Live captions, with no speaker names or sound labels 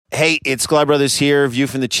Hey, it's Sklar Brothers here. View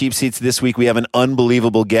from the cheap seats. This week we have an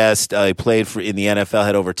unbelievable guest. He played in the NFL,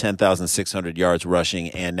 had over 10,600 yards rushing,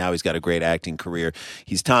 and now he's got a great acting career.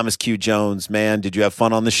 He's Thomas Q. Jones. Man, did you have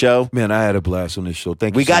fun on the show? Man, I had a blast on this show.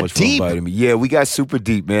 Thank you so much for inviting me. Yeah, we got super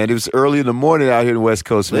deep, man. It was early in the morning out here in the West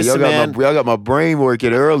Coast, man. Listen, y'all got my brain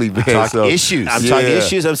working early, man. I'm talking issues.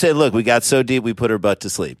 I'm saying, look, we got so deep we put her butt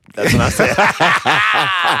to sleep. That's what I'm saying.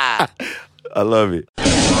 I love it.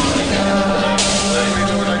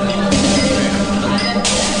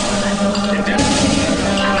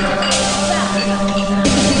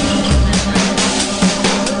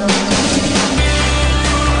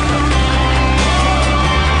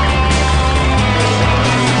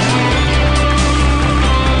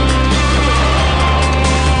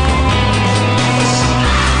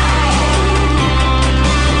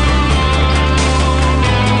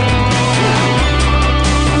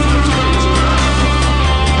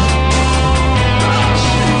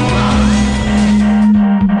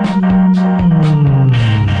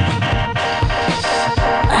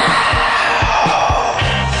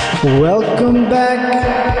 Welcome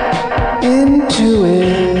back into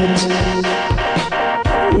it.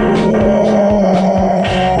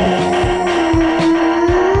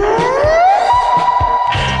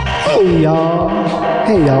 Hey y'all.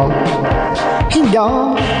 Hey y'all. Hey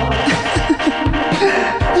y'all.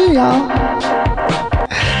 Hey y'all.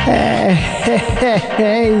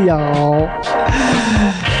 Hey y'all.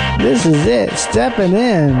 This is it.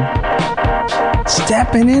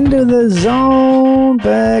 Stepping into the zone,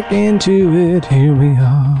 back into it, here we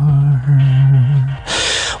are.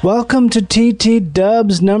 Welcome to TT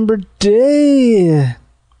Dubs number day.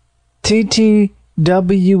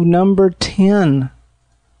 TTW number 10.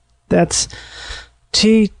 That's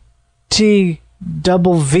TT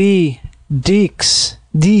double V Deeks.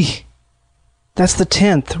 D. That's the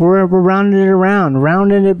 10th. We're rounding it around,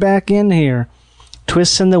 rounding it back in here.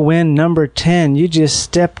 Twists in the Wind, number 10. You just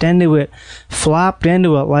stepped into it, flopped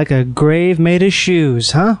into it like a grave made of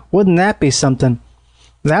shoes, huh? Wouldn't that be something?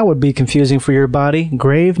 That would be confusing for your body.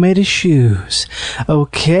 Grave made of shoes.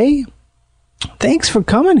 Okay. Thanks for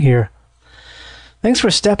coming here. Thanks for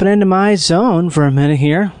stepping into my zone for a minute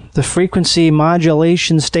here. The frequency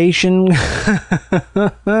modulation station.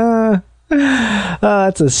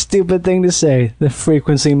 That's a stupid thing to say. The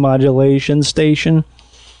frequency modulation station.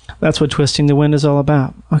 That's what Twisting the Wind is all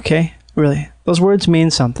about. Okay? Really. Those words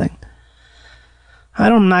mean something.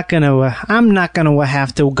 I'm not gonna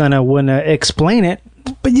have to explain it,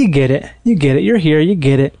 but you get it. You get it. You're here. You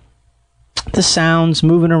get it. The sounds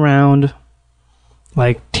moving around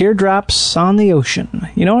like teardrops on the ocean.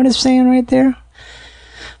 You know what it's saying right there?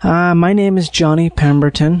 My name is Johnny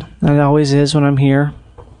Pemberton. It always is when I'm here.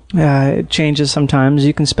 It changes sometimes.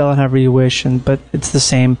 You can spell it however you wish, but it's the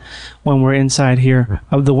same when we're inside here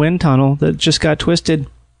of the wind tunnel that just got twisted.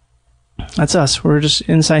 That's us. We're just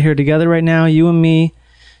inside here together right now, you and me,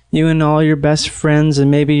 you and all your best friends,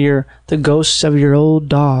 and maybe the ghosts of your old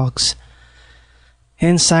dogs.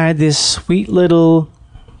 Inside this sweet little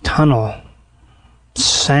tunnel.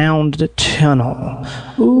 Sound tunnel.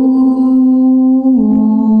 Ooh.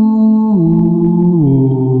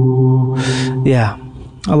 Yeah.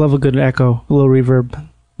 I love a good echo, a little reverb.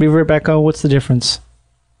 Reverb, echo, what's the difference?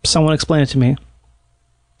 Someone explain it to me.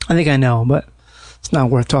 I think I know, but it's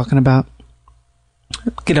not worth talking about.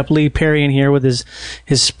 Get up Lee Perry in here with his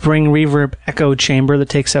spring reverb echo chamber that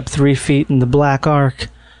takes up 3 feet in the black arc.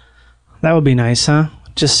 That would be nice, huh?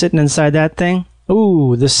 Just sitting inside that thing.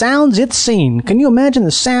 Ooh, the sounds it's seen. Can you imagine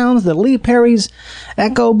the sounds that Lee Perry's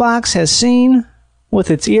echo box has seen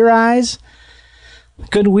with its ear eyes?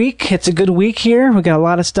 Good week. It's a good week here. We got a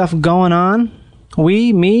lot of stuff going on.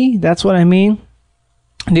 Me, that's what I mean.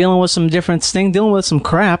 Dealing with some different things, dealing with some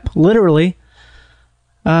crap, literally.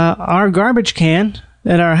 Our garbage can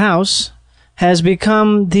at our house has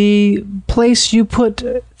become the place you put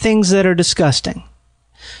things that are disgusting.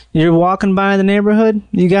 You're walking by the neighborhood,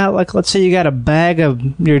 you got, let's say you got a bag of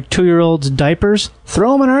your 2-year-old's diapers,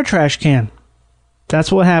 throw them in our trash can.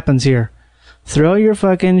 That's what happens here. Throw your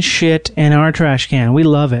fucking shit in our trash can. We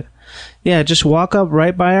love it. Yeah, just walk up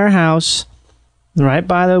right by our house, right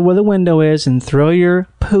by where the window is, and throw your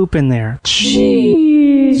poop in there.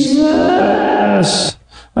 Jesus!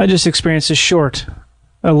 I just experienced a short.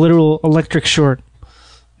 A literal electric short.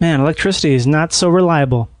 Man, electricity is not so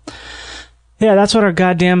reliable. Yeah, that's what our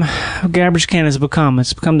goddamn garbage can has become.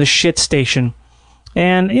 It's become the shit station.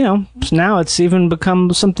 And, now it's even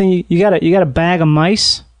become something, you got a bag of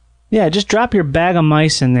mice. Yeah, just drop your bag of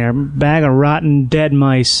mice in there. Bag of rotten, dead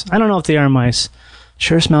mice. I don't know if they are mice.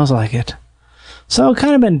 Sure smells like it. So I've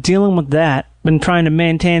kind of been dealing with that. Been trying to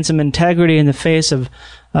maintain some integrity in the face of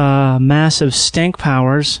massive stink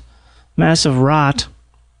powers, massive rot.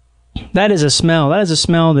 That is a smell. That is a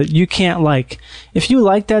smell that you can't like. If you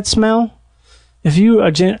like that smell, if you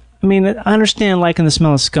are, I understand liking the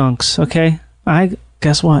smell of skunks, okay?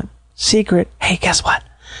 Guess what? Secret. Hey, guess what?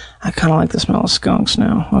 I kind of like the smell of skunks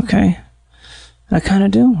now, okay? I kind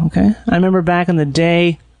of do, okay? I remember back in the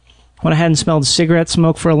day when I hadn't smelled cigarette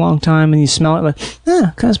smoke for a long time, and you smell it like,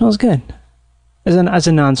 kind of smells good. As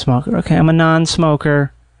a non-smoker, okay? I'm a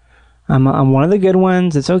non-smoker. I'm one of the good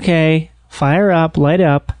ones. It's okay. Fire up, light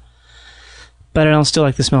up. But I don't still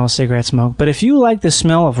like the smell of cigarette smoke. But if you like the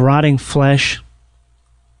smell of rotting flesh,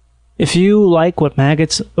 if you like what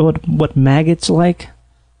maggots like,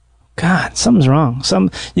 God, something's wrong.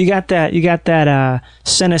 You got that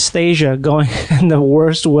synesthesia going in the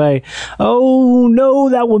worst way. Oh no,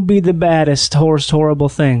 that would be the baddest, horrible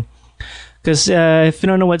thing. Because if you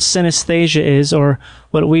don't know what synesthesia is, or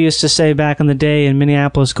what we used to say back in the day in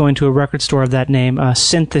Minneapolis, going to a record store of that name,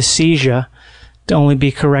 synthesia, to only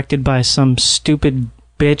be corrected by some stupid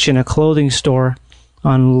bitch in a clothing store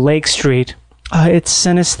on Lake Street. It's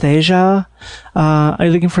synesthesia. Are you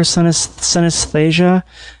looking for synesthesia?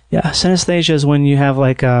 Yeah, synesthesia is when you have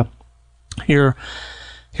like your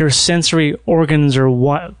sensory organs or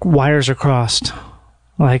wires are crossed.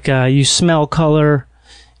 Like you smell color,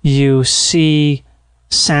 you see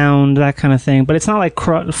sound, that kind of thing. But it's not like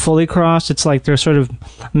fully crossed. It's like they're sort of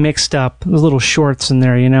mixed up. There's little shorts in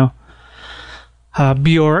there, you know.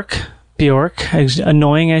 Bjork, as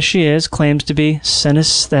annoying as she is, claims to be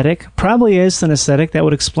synesthetic. Probably is synesthetic. That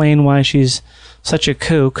would explain why she's such a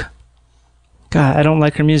kook. God, I don't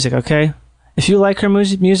like her music, okay? If you like her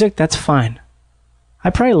music, that's fine. I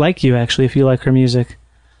probably like you, actually, if you like her music.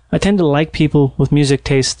 I tend to like people with music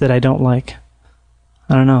tastes that I don't like.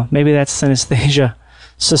 I don't know. Maybe that's synesthesia.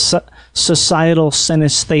 Societal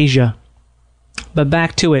synesthesia. But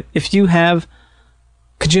back to it. Could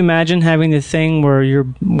you imagine having the thing where your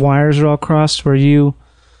wires are all crossed, where you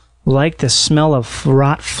like the smell of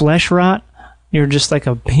flesh rot? You're just like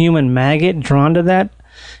a human maggot drawn to that?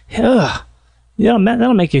 Ugh. Yeah,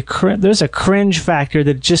 that'll make you cringe. There's a cringe factor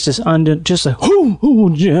that just is just like,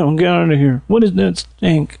 Jim, get out of here. What is that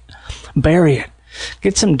stink? Bury it.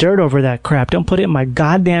 Get some dirt over that crap. Don't put it in my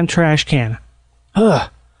goddamn trash can. Ugh.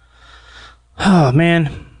 Oh,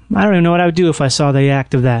 man. I don't even know what I would do if I saw the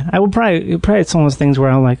act of that. I would probably it's one of those things where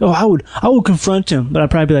I'm like, I would confront him, but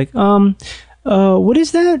I'd probably be like, what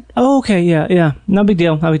is that? Oh, okay, yeah. No big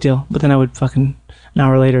deal. But then I would fucking, an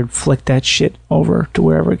hour later, flick that shit over to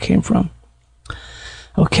wherever it came from.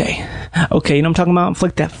 Okay, you know what I'm talking about?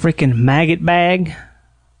 Flick that freaking maggot bag.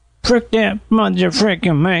 Frick that mother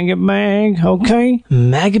freaking maggot bag, okay?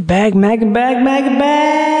 Maggot bag.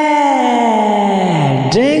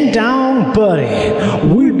 Ding dong, buddy.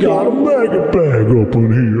 We got a maggot bag up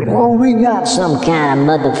in here. Oh, we got some kind of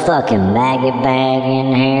motherfucking maggot bag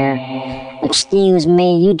in here. Excuse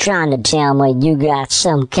me, you trying to tell me you got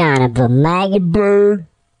some kind of a maggot bag?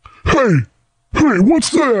 Hey,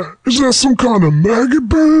 what's that? Is that some kind of maggot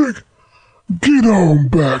bag? Get on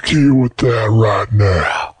back here with that right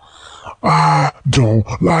now. I don't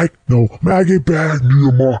like no maggot bag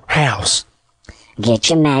near my house. Get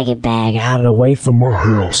your maggot bag out of the way from my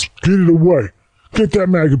house. Get it away. Get that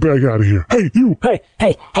maggot bag out of here. Hey, you. Hey, you.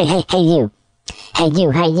 Hey,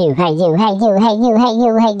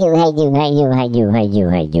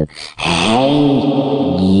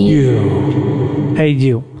 you. Hey,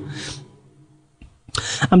 you.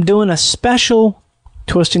 I'm doing a special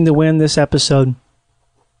Twisting the Wind this episode.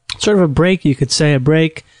 Sort of a break, you could say. A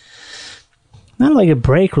break. Not like a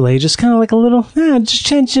break, really. Just kind of like a little, just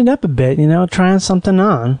changing it up a bit, you know, trying something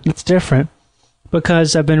on. It's different.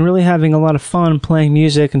 Because I've been really having a lot of fun playing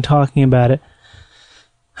music and talking about it.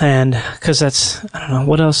 And because that's, I don't know,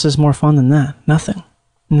 what else is more fun than that? Nothing.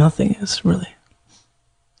 Nothing is, really.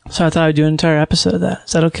 So I thought I'd do an entire episode of that.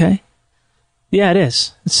 Is that okay? Yeah, it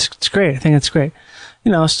is. It's great. I think it's great.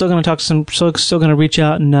 You know, still going to reach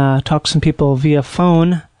out and talk to some people via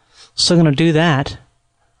phone. Still going to do that.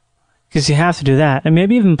 Because you have to do that. And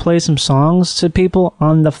maybe even play some songs to people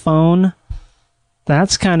on the phone.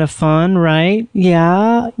 That's kind of fun, right?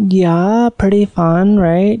 Yeah, pretty fun,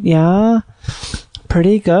 right? Yeah,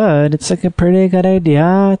 pretty good. It's like a pretty good idea.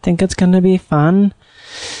 I think it's going to be fun.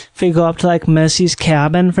 If we go up to like Messy's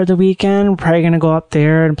cabin for the weekend, we're probably going to go up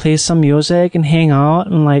there and play some music and hang out.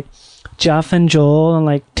 And like Jeff and Joel and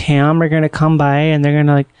like Tam are going to come by and they're going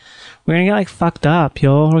to like, we're going to get like fucked up,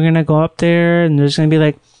 yo. We're going to go up there and there's going to be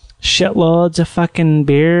like shitloads of fucking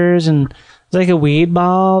beers and it's like a weed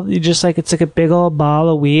ball. You just like, it's like a big old ball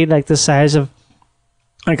of weed, like the size of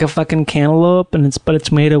like a fucking cantaloupe, and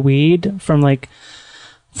it's made of weed from like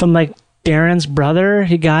from like Darren's brother.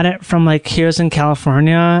 He got it from like he was in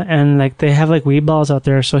California, and like they have like weed balls out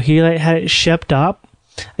there, so he like had it shipped up.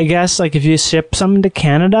 I guess like if you ship something to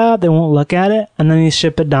Canada, they won't look at it, and then you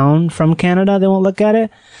ship it down from Canada, they won't look at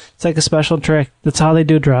it. It's like a special trick. That's how they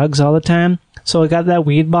do drugs all the time. So I got that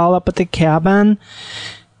weed ball up at the cabin,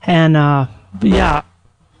 and yeah,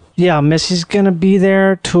 Missy's gonna be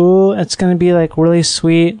there too. It's gonna be like really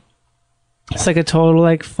sweet. It's like a total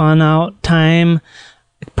like fun out time.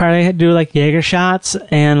 Probably do like Jaeger shots,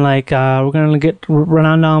 and like we're gonna run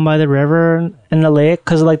on down by the river in the lake,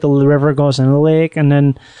 because like the river goes in the lake, and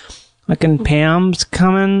then like Pam's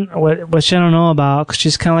coming, which I don't know about, because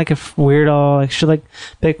she's kind of like a weirdo. Like she's like,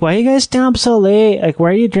 why are you guys staying up so late? Like, why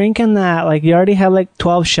are you drinking that? Like you already had like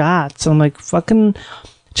 12 shots. I'm like, fucking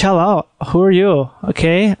chill out. Who are you?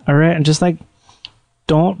 Okay, all right, and just like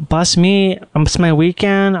don't bust me. It's my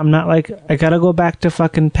weekend. I'm not like I gotta go back to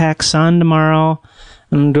fucking PacSun tomorrow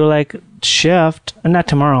and do like shift, and not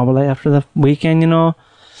tomorrow, but like after the weekend, you know.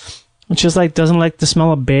 It's just like doesn't like the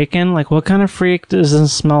smell of bacon. Like what kind of freak doesn't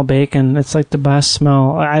smell bacon? It's like the best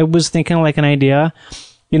smell. I was thinking like an idea.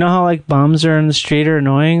 You know how like bums are in the street are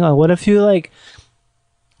annoying? What if you like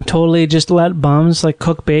totally just let bums like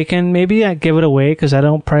cook bacon? Maybe I give it away, because I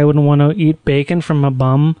probably wouldn't want to eat bacon from a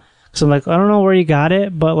bum. So like I don't know where you got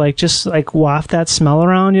it, but like just like waft that smell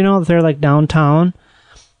around, you know, if they're like downtown.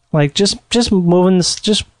 Like just moving this,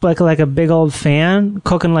 just like a big old fan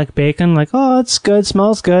cooking like bacon. Like, oh, it's good,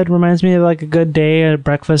 smells good. Reminds me of like a good day at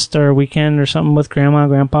breakfast or weekend or something with grandma,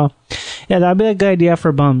 grandpa. Yeah, that'd be a good idea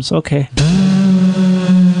for bums. Okay.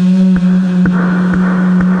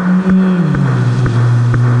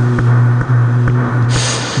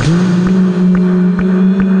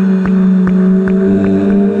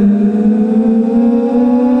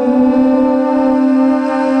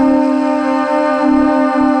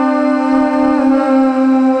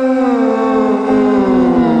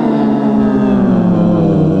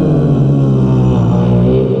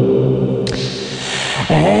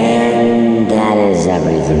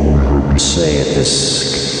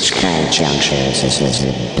 This is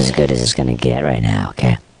as good as it's gonna get right now,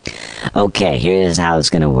 okay? Okay, here's how it's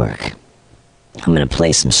gonna work. I'm gonna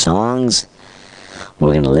play some songs.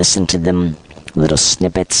 We're gonna listen to them, little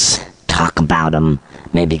snippets, talk about them,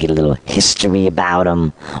 maybe get a little history about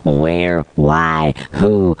them. Where, why,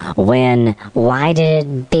 who, when. Why did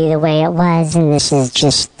it be the way it was, and this is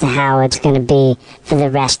just how it's gonna be for the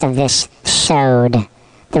rest of this show,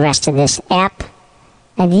 the rest of this app.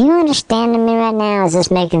 Do you understand me right now? Is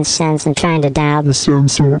this making sense? I'm trying to dial the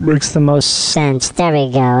sense so it makes the most sense. There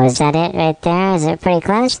we go. Is that it right there? Is it pretty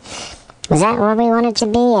close? Is that where we want it to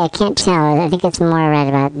be? I can't tell. I think it's more right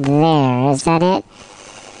about there. Is that it?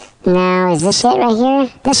 No, is this it right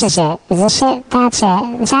here? This is it. Is this it? That's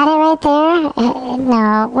it. Is that it right there?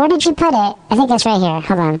 No. Where did you put it? I think it's right here.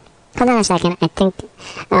 Hold on. Hold on a second. I think...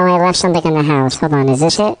 Oh, I left something in the house. Hold on. Is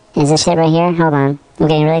this it? Is this it right here? Hold on. I'm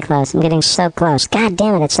getting really close. I'm getting so close. God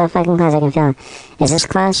damn it. It's so fucking close. I can feel it. Is this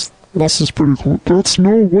close? This is pretty cool.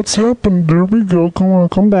 What's happened? There we go. Come on.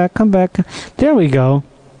 Come back. There we go.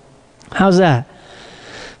 How's that?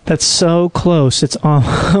 That's so close. It's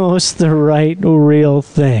almost the right real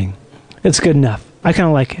thing. It's good enough. I kind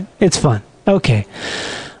of like it. It's fun. Okay.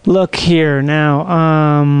 Look here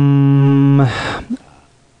now.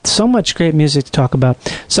 So much great music to talk about.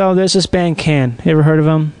 So there's this band Can. You ever heard of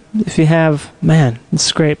them? If you have, man, it's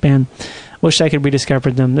a great band. Wish I could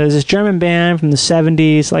rediscover them. There's this German band from the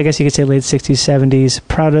 70s, I guess you could say late 60s, 70s,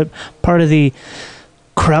 part of the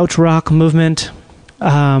krautrock movement.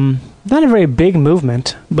 Not a very big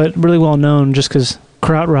movement, but really well known just because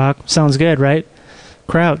krautrock sounds good, right?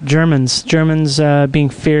 Kraut, Germans being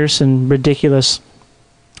fierce and ridiculous.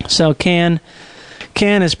 So Can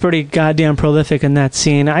is pretty goddamn prolific in that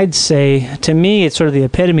scene. I'd say, to me, it's sort of the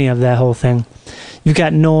epitome of that whole thing. You've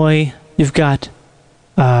got Neu, you've got,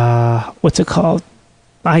 what's it called?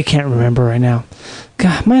 I can't remember right now.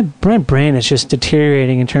 God, my brain is just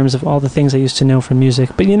deteriorating in terms of all the things I used to know from music.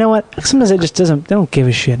 But you know what? Sometimes they don't give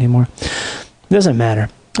a shit anymore. It doesn't matter.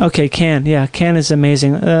 Okay, Can is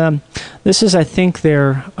amazing. This is, I think,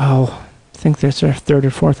 their third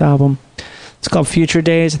or fourth album. It's called Future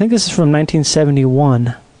Days. I think this is from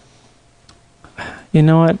 1971. You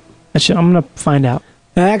know what? I'm going to find out.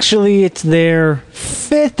 Actually, it's their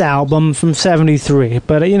fifth album from 73.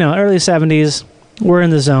 But, early 70s, we're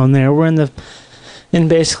in the zone there. We're in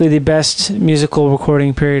basically the best musical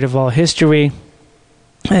recording period of all history.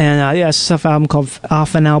 And, it's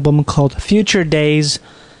off an album called Future Days.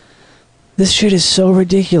 This shit is so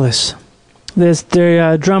ridiculous. There's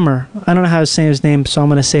their drummer. I don't know how to say his name, so I'm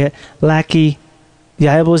going to say it. Lackey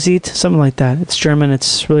Jaibozit, something like that. It's German.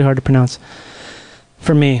 It's really hard to pronounce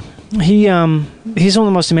for me. He's one of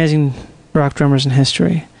the most amazing rock drummers in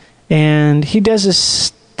history. And he does this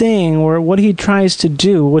thing where what he tries to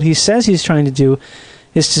do, what he says he's trying to do,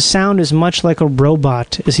 is to sound as much like a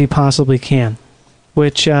robot as he possibly can.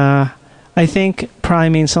 Which I think probably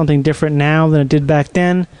means something different now than it did back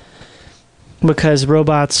then, because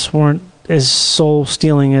robots weren't as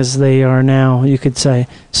soul-stealing as they are now, you could say.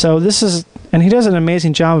 So this is, and he does an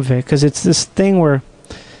amazing job of it, because it's this thing where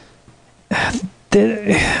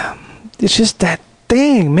it's just that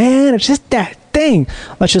thing, man. It's just that thing.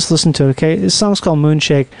 Let's just listen to it, okay? This song's called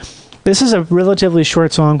Moonshake. This is a relatively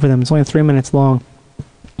short song for them. It's only 3 minutes long.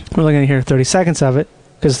 We're only going to hear 30 seconds of it,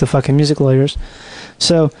 because the fucking music lawyers.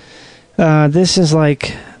 So, this is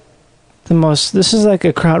like this is like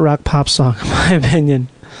a krautrock pop song, in my opinion.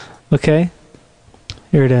 Okay?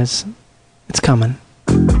 Here it is. It's coming.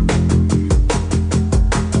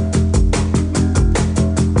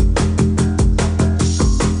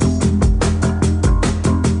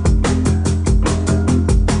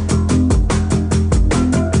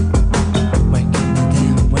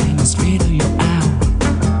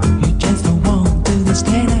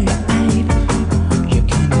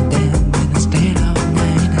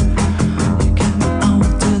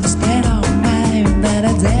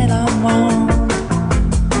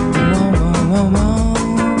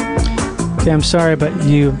 Okay, I'm sorry, but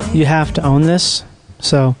you have to own this.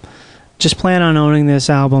 So just plan on owning this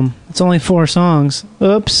album. It's only 4 songs.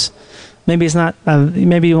 Oops. Maybe it's not.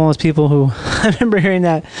 Maybe you're one of those people who I remember hearing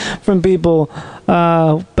that from people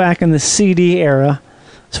back in the CD era.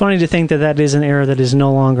 It's funny to think that that is an era that is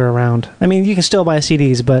no longer around. I mean, you can still buy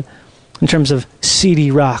CDs, but in terms of CD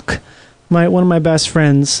rock, one of my best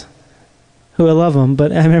friends, who I love him,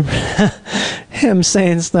 but I remember him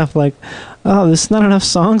saying stuff like, "Oh, there's not enough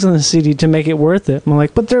songs on the CD to make it worth it." I'm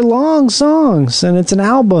like, "But they're long songs, and it's an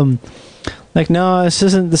album." Like, no, this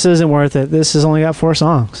isn't worth it. This has only got 4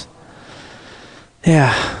 songs.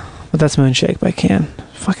 Yeah, but that's Moonshake by Can.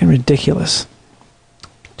 Fucking ridiculous.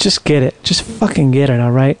 Just get it. Just fucking get it,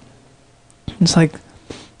 alright? It's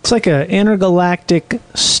like an intergalactic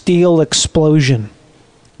steel explosion.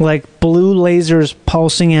 Like blue lasers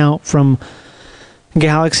pulsing out from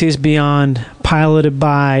galaxies beyond, piloted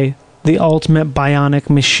by the ultimate bionic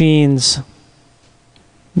machines.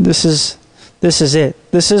 This is it.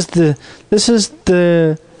 This is the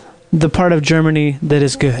part of Germany that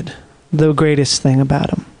is good. The greatest thing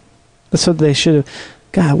about them. That's what they should have.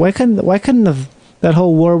 God, why couldn't have that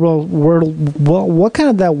whole World what kind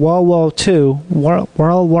of that World War II,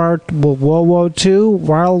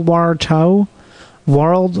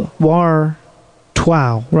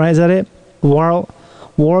 right? Is that it? World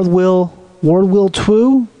War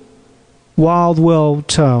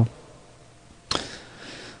II.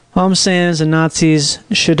 All I'm saying is the Nazis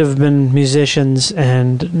should have been musicians,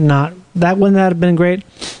 and not that. Wouldn't that have been great?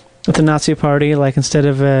 With the Nazi Party, like instead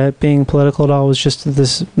of being political at all, it was just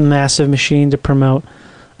this massive machine to promote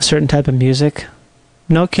a certain type of music.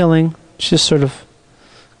 No killing, just sort of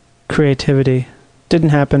creativity. Didn't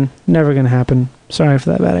happen. Never gonna happen. Sorry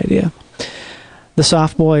for that bad idea. The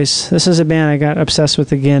Soft Boys. This is a band I got obsessed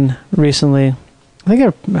with again recently.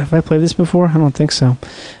 Have I played this before? I don't think so.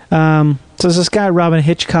 So there's this guy, Robin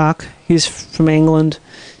Hitchcock. He's from England.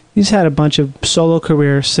 He's had a bunch of solo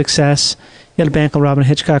career success. He had a band called Robin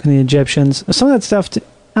Hitchcock and the Egyptians. Some of that stuff,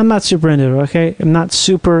 I'm not super into it, okay? I'm not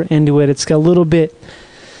super into it. It's got a little bit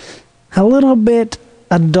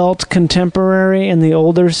adult contemporary in the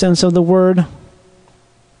older sense of the word.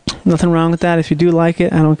 Nothing wrong with that. If you do like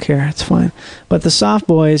it, I don't care. It's fine. But the Soft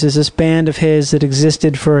Boys is this band of his that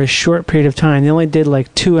existed for a short period of time. They only did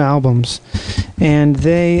like 2 albums. And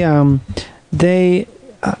it's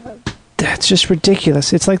just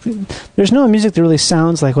ridiculous. It's like there's no music that really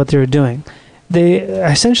sounds like what they were doing. They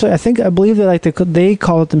essentially, I believe they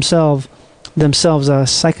call it themselves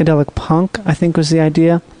psychedelic punk, I think was the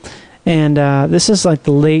idea. And this is like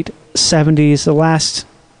the late 70s, the last,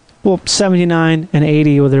 79 and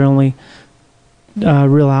 80 were their only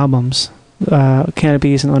real albums,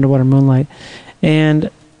 Canopies and Underwater Moonlight. And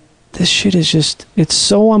this shit is just, it's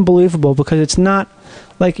so unbelievable because it's not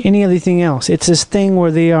like any anything else. It's this thing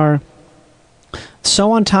where they are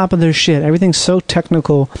so on top of their shit. Everything's so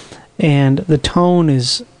technical and the tone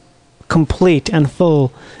is complete and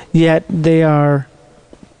full, yet they are...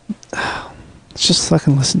 Let's just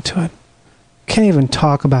fucking listen to it. Can't even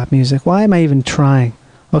talk about music. Why am I even trying?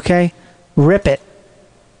 Okay? Rip it.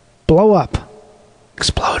 Blow up.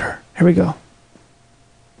 Exploder. Here we go.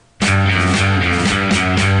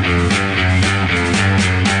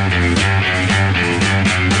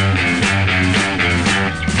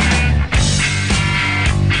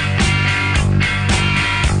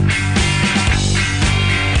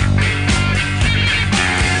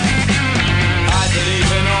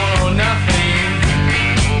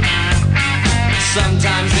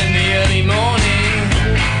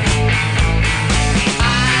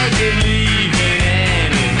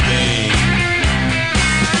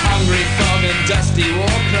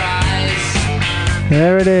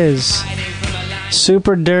 There it is.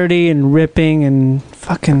 Super dirty and ripping and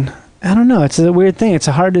fucking... I don't know. It's a weird thing. It's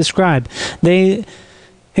hard to describe. They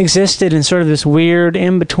existed in sort of this weird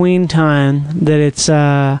in-between time that it's...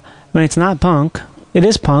 it's not punk. It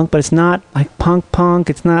is punk, but it's not like punk.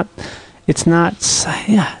 It's not...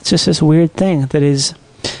 Yeah, it's just this weird thing that is...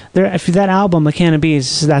 If that album, The Can of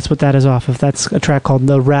Bees, that's what that is off of. That's a track called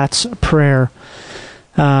The Rat's Prayer.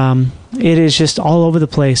 It is just all over the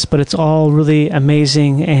place, but it's all really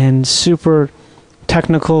amazing and super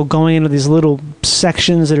technical, going into these little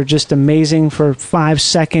sections that are just amazing for 5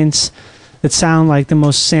 seconds that sound like the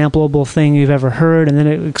most sampleable thing you've ever heard, and then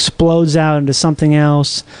it explodes out into something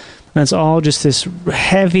else, and it's all just this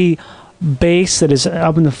heavy bass that is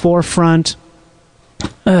up in the forefront.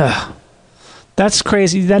 Ugh. That's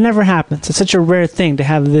crazy. That never happens. It's such a rare thing to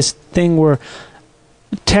have this thing where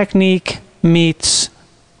technique meets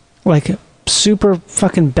like super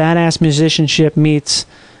fucking badass musicianship meets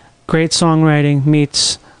great songwriting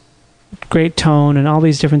meets great tone, and all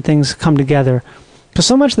these different things come together. Because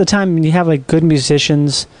so much of the time when you have like good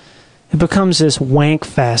musicians, it becomes this wank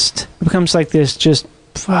fest. It becomes like this just,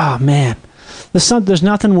 oh man. There's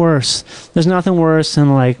nothing worse. There's nothing worse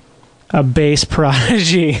than like a bass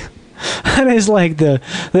prodigy. That is like the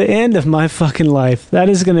end of my fucking life. That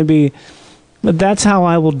is going to be... But that's how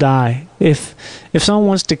I will die. If someone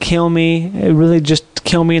wants to kill me, really just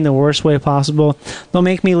kill me in the worst way possible, they'll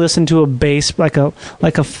make me listen to a bass, like a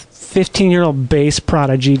 15-year-old bass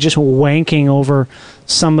prodigy just wanking over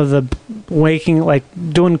some of the like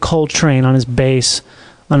doing Coltrane on his bass,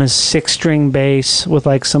 on his 6-string bass with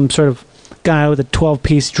like some sort of guy with a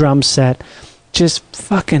 12-piece drum set. Just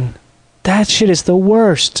fucking, that shit is the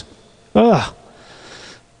worst. Ugh.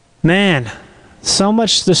 Man.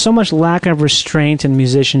 There's so much lack of restraint in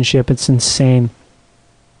musicianship. It's insane.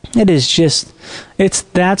 It is just,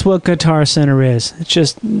 that's what Guitar Center is.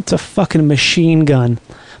 It's a fucking machine gun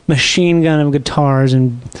of guitars.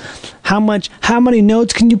 And how many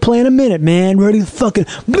notes can you play in a minute, man? Ready to fucking,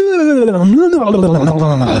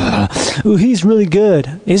 ooh, he's really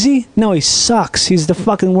good. Is he? No, he sucks. He's the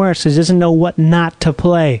fucking worst. He doesn't know what not to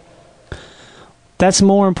play. That's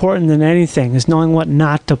more important than anything, is knowing what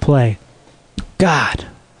not to play. God,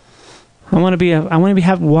 I want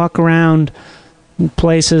to walk around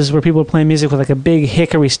places where people are playing music with like a big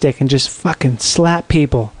hickory stick and just fucking slap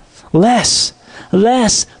people. Less,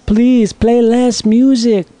 please, play less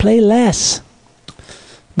music, play less.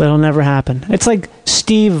 But it'll never happen. It's like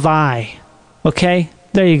Steve Vai, okay?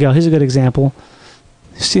 There you go. Here's a good example.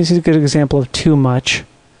 He's a good example of too much.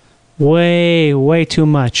 Way too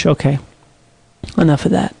much. Okay, enough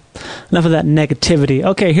of that. Enough of that negativity.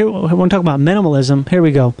 Okay, here we're going to talk about minimalism. Here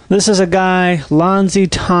we go. This is a guy, Lonzy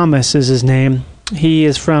Thomas is his name. He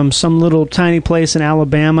is from some little tiny place in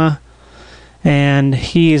Alabama, and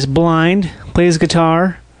he is blind, plays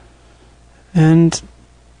guitar, and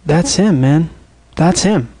that's him, man. That's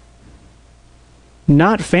him.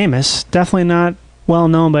 Not famous, definitely not well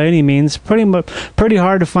known by any means. Pretty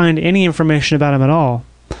hard to find any information about him at all.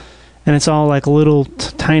 And it's all like little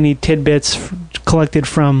tiny tidbits collected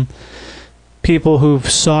from people who've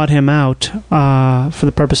sought him out for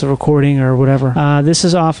the purpose of recording or whatever. This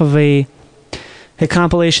is off of a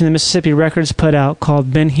compilation that Mississippi Records put out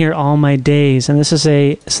called "Been Here All My Days," and these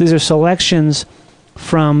are selections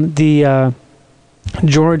from the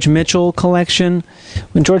George Mitchell collection.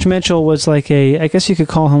 When George Mitchell was like I guess you could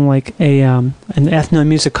call him like an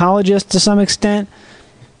ethnomusicologist to some extent,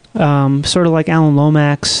 sort of like Alan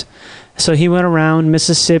Lomax. So he went around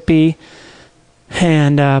Mississippi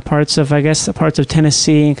and parts of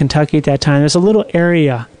Tennessee and Kentucky at that time. There's a little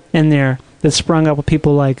area in there that sprung up with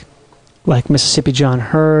people like Mississippi John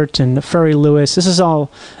Hurt and Furry Lewis. This is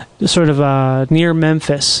all sort of near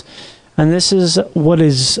Memphis. And this is what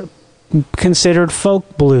is considered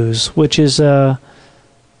folk blues, which is a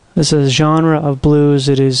genre of blues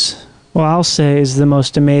that is, well, I'll say is the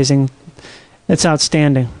most amazing. It's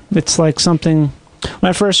outstanding. It's like something...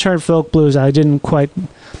 When I first heard folk blues, I didn't quite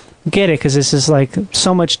get it because this is like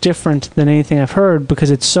so much different than anything I've heard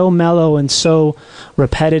because it's so mellow and so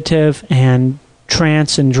repetitive and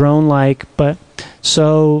trance and drone-like, but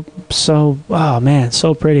so oh man,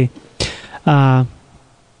 so pretty. But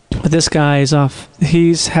this guy is off.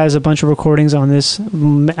 He has a bunch of recordings on this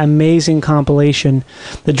amazing compilation,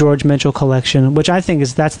 the George Mitchell collection, which I think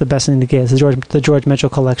that's the best thing to get. Is the George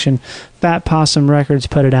Mitchell collection. Fat Possum Records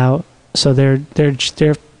put it out. So they're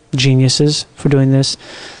geniuses for doing this.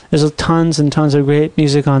 There's tons and tons of great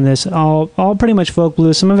music on this. All pretty much folk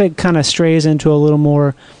blues. Some of it kind of strays into a little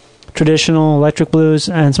more traditional electric blues,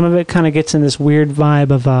 and some of it kind of gets in this weird vibe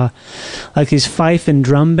of like these fife and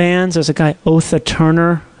drum bands. There's a guy, Otha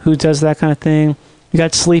Turner, who does that kind of thing. You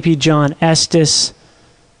got Sleepy John Estes.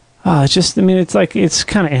 It's just, I mean, it's like, it's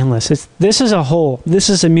kind of endless. This is a hole. This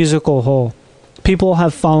is a musical hole. People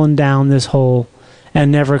have fallen down this hole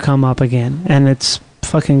and never come up again. And it's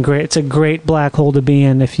fucking great. It's a great black hole to be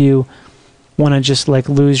in if you want to just like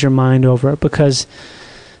lose your mind over it, because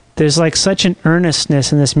there's like such an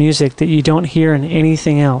earnestness in this music that you don't hear in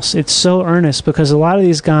anything else. It's so earnest because a lot of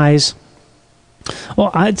these guys,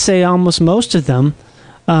 well, I'd say almost most of them,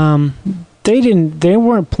 they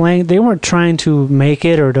weren't trying to make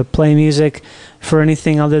it or to play music for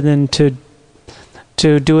anything other than to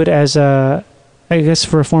do it as I guess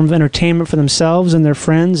for a form of entertainment for themselves and their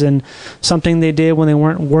friends, and something they did when they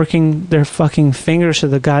weren't working their fucking fingers to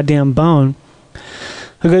the goddamn bone.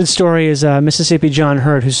 A good story is Mississippi John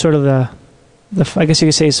Hurt, who's sort of the I guess you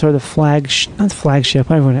could say sort of the not the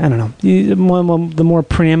flagship, I don't know, one of the more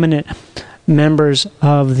preeminent members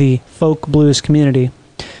of the folk blues community.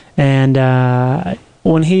 And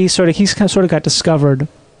when he sort of got discovered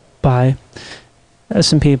by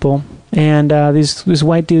some people, and these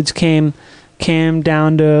white dudes came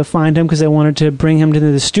down to find him because they wanted to bring him to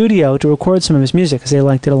the studio to record some of his music because they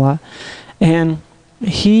liked it a lot. And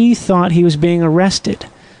he thought he was being arrested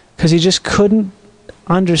because he just couldn't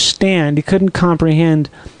understand, he couldn't comprehend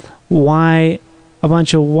why a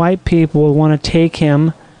bunch of white people would want to take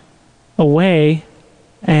him away.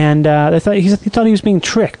 And he thought he was being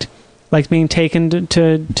tricked, like being taken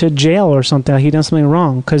to jail or something. Like he'd done something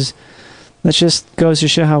wrong, because that just goes to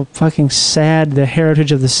show how fucking sad the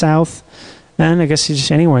heritage of the South, and I guess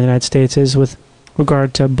just anywhere in the United States, is with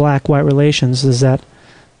regard to black-white relations. Is that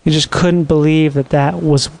he just couldn't believe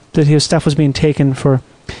that his stuff was being taken for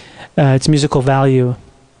its musical value,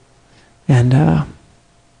 and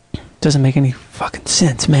it doesn't make any fucking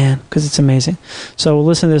sense, man, because it's amazing. So we'll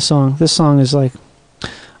listen to this song. This song is like,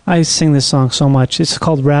 I sing this song so much. It's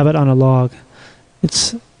called Rabbit on a Log.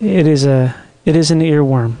 It is an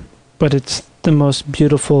earworm, but it's the most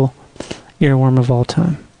beautiful earworm of all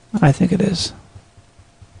time. I think it is.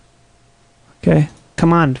 Okay,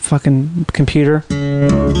 come on, fucking computer.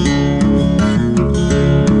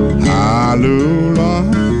 Hallelujah,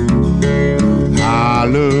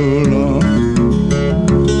 hallelujah.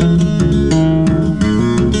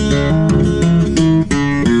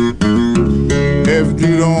 If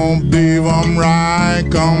you don't believe I'm right,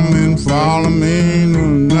 come and follow me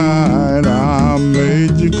tonight. I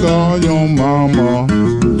made you call your mama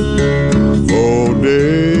for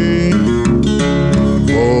day,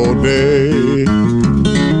 for day.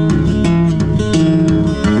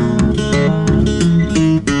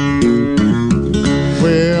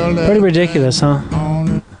 Pretty ridiculous, huh?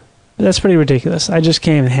 That's pretty ridiculous. I just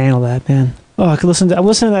can't even handle that, man. Oh, I listen to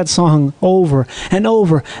that song over and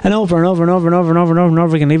over and over and over and over and over and over and over and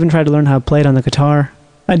over again. I even tried to learn how to play it on the guitar.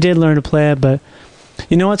 I did learn to play it, but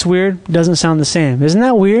you know what's weird? It doesn't sound the same. Isn't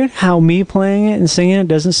that weird? How me playing it and singing it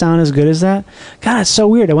doesn't sound as good as that? God, it's so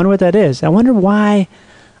weird. I wonder what that is. I wonder why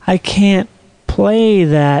I can't play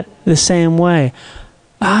that the same way.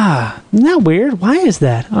 Isn't that weird? Why is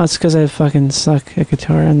that? Oh, it's because I fucking suck at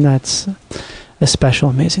guitar, and that's a special,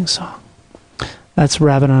 amazing song. That's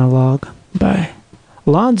Rabbit on a Log by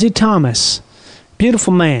Lonzy Thomas.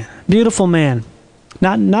 Beautiful man. Beautiful man.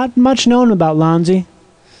 Not much known about Lonzy,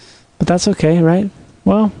 but that's okay, right?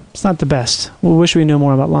 Well, it's not the best. We wish we knew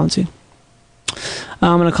more about Lonzy.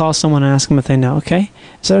 I'm going to call someone and ask them if they know, okay?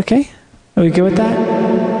 Is that okay? Are we good with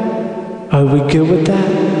that? Are we good with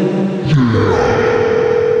that?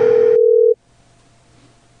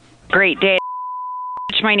 Great day.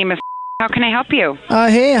 My name is. How can I help you?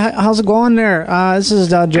 Hey, how's it going there? This is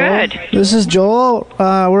Joel. Good. This is Joel.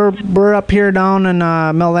 We're up here down in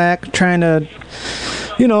Mille Lacs trying to,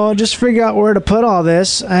 just figure out where to put all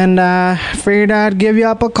this, and figured I'd give you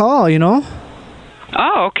up a call.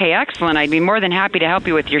 Oh, okay, excellent. I'd be more than happy to help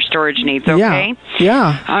you with your storage needs. Okay.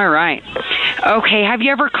 Yeah. All right. Okay. Have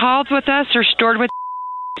you ever called with us or stored with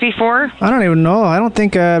before? I don't even know. I don't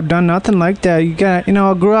think I've done nothing like that.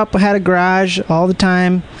 I grew up, had a garage all the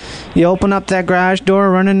time. You open up that garage door,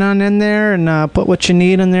 running on in there, and put what you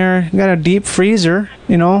need in there. You got a deep freezer,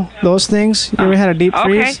 those things. You ever had a deep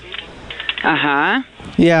freeze? Uh-huh.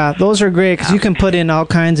 Yeah, those are great because you can put in all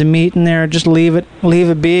kinds of meat in there. Just leave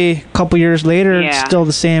it be. A couple years later, It's still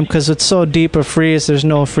the same because it's so deep a freeze. There's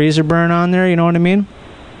no freezer burn on there. You know what I mean?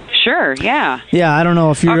 Sure, yeah. Yeah, I don't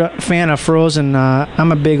know if you're a fan of Frozen.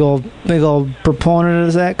 I'm a big old proponent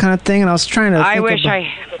of that kind of thing, and I was trying to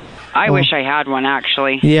I wish I had one,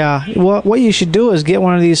 actually. Yeah. What you should do is get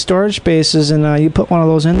one of these storage spaces, and you put one of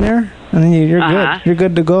those in there, and then you're good. You're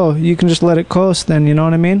good to go. You can just let it coast then, you know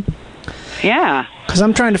what I mean? Yeah. Because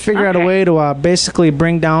I'm trying to figure out a way to basically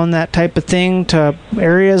bring down that type of thing to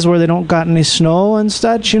areas where they don't got any snow and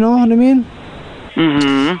such, you know what I mean?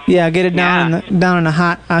 Mm-hmm. Yeah, get it down in a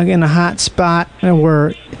hot spot,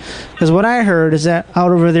 and because what I heard is that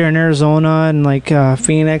out over there in Arizona and like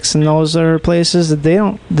Phoenix and those other places, that they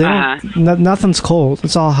don't nothing's cold.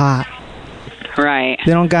 It's all hot. Right.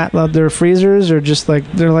 They don't got their freezers, or just like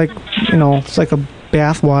they're like, you know, it's like a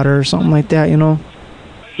bath water or something like that, you know.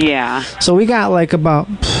 Yeah. So we got like about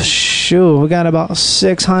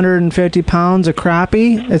 650 pounds of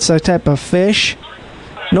crappie. It's a type of fish.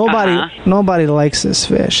 Nobody likes this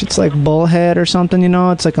fish. It's like bullhead or something, you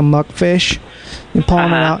know. It's like a muck fish. You're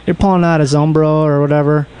pulling it out. You're pulling it out of Zumbro or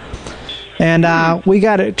whatever. And we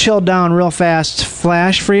got it chilled down real fast,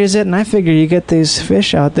 flash freeze it, and I figure you get these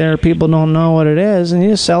fish out there, people don't know what it is, and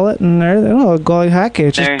you sell it, and they'll go like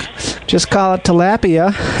hotcakes. Just call it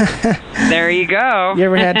tilapia. There you go. You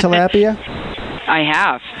ever had tilapia? I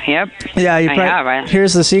have. Yep. Yeah, I have.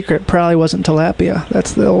 Here's the secret. Probably wasn't tilapia.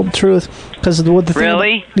 That's the old truth. Because the thing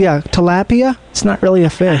really? Yeah, tilapia. It's not really a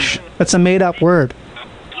fish. It's a made-up word.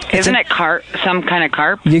 Isn't it carp? Some kind of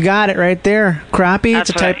carp? You got it right there. Crappie. It's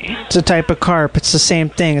a type of carp. It's the same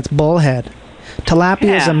thing. It's bullhead.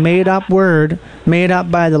 Tilapia is a made-up word made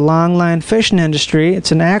up by the longline fishing industry.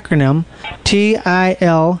 It's an acronym.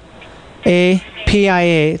 TILAPIA.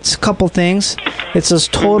 It's a couple things. It says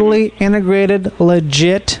totally integrated,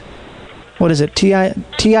 legit. What is it?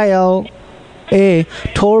 TILA.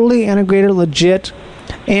 Totally integrated, legit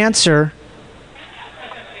answer.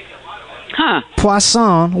 Huh.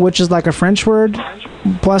 Poisson, which is like a French word.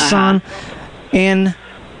 Poisson. And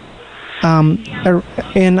I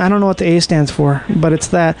don't know what the A stands for, but it's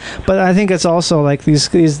that. But I think it's also like these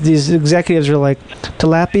executives are like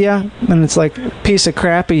tilapia, and it's like piece of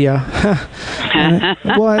crappia.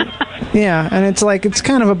 What? Yeah, and it's like it's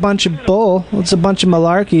kind of a bunch of bull. It's a bunch of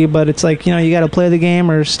malarkey, but it's like, you know, you got to play the game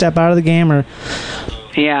or step out of the game or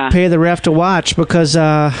pay the ref to watch, because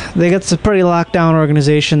they got a pretty locked down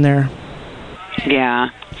organization there. Yeah.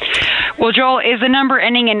 Well, Joel, is the number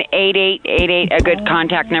ending in 8888 a good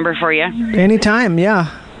contact number for you? Anytime, yeah.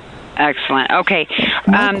 Excellent. Okay.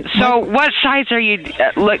 So what size are you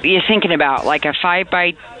thinking about? Like a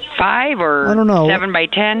 5x5 or I don't know.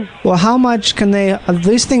 7x10? Well, how much can they...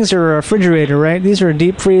 these things are a refrigerator, right? These are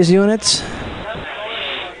deep freeze units?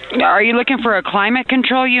 Are you looking for a climate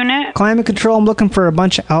control unit? Climate control, I'm looking for a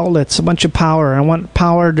bunch of outlets, a bunch of power. I want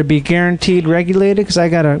power to be guaranteed regulated, because I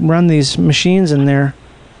got to run these machines in there.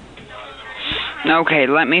 Okay,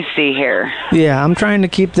 let me see here. Yeah, I'm trying to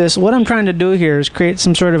keep this... What I'm trying to do here is create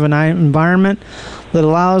some sort of an environment that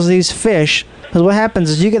allows these fish... Because what happens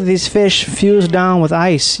is you get these fish fused down with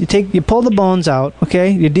ice. You pull the bones out, okay?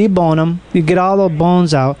 You debone them. You get all the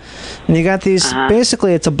bones out. And you got these...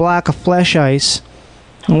 Basically, it's a block of flesh ice.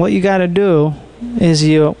 And what you got to do is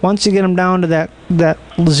once you get them down to that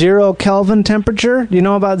 0 Kelvin temperature... Do you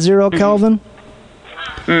know about 0 Kelvin?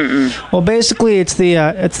 Mm-mm. Well, basically, it's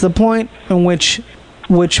the point in which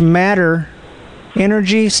matter,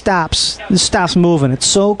 energy stops moving. It's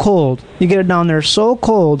so cold. You get it down there so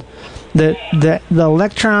cold that the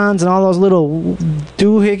electrons and all those little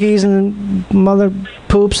doohickeys and mother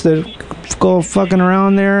poops that go fucking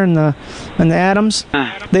around there and the atoms,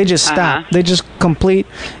 they just stop. They just complete.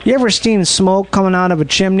 You ever seen smoke coming out of a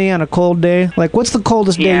chimney on a cold day? Like, what's the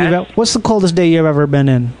coldest day you've ever been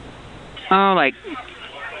in? Oh, like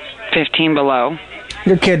 15 below.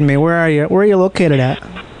 You're kidding me. Where are you? Where are you located at?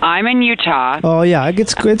 I'm in Utah. Oh, yeah. It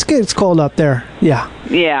gets cold up there. Yeah.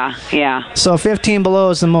 Yeah. So 15 below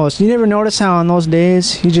is the most. You never notice how on those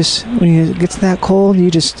days, when it gets that cold, you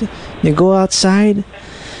go outside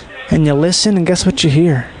and you listen, and guess what you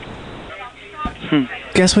hear?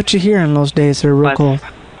 Guess what you hear on those days that are real cold?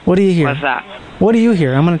 What do you hear? What's that? What do you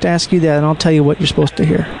hear? I'm going to ask you that, and I'll tell you what you're supposed to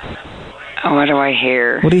hear. What do I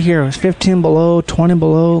hear? What do you hear? It's 15 below, 20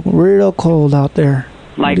 below, real cold out there.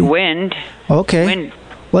 Like wind. Okay. Wind.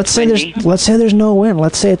 Let's say there's no wind.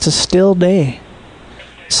 Let's say it's a still day.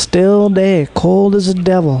 Still day, cold as a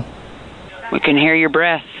devil. We can hear your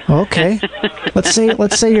breath. Okay. let's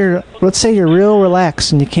say you're real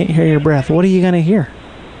relaxed and you can't hear your breath. What are you gonna hear?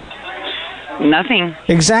 Nothing.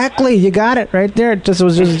 Exactly. You got it right there. It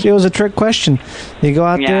was a trick question. You go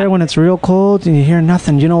out there when it's real cold and you hear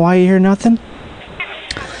nothing. Do you know why you hear nothing?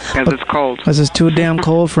 Because it's cold. Because it's too damn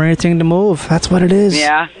cold for anything to move. That's what it is.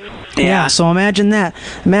 Yeah. So imagine that.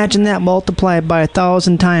 Imagine that multiplied by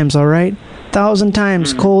 1,000 times, all right? 1,000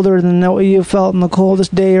 times colder than what you felt in the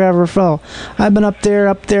coldest day you ever felt. I've been up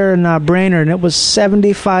there in Brainerd, and it was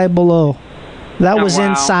 75 below. That was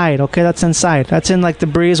inside. Okay, that's inside. That's in like the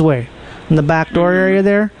breezeway in the back door area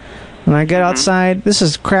there. When I get outside, this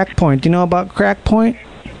is Crack Point. Do you know about Crack Point?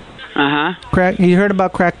 You heard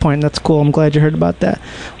about Crack Point. That's cool. I'm glad you heard about that.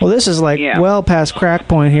 Well, this is like well past Crack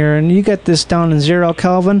Point here, and you get this down in 0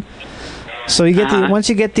 Kelvin. So you get once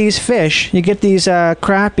you get these fish, you get these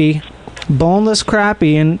crappie, boneless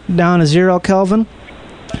crappie, and down to 0 Kelvin.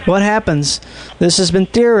 What happens? This has been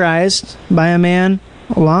theorized by a man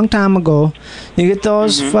a long time ago. You get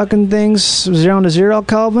those fucking things down to 0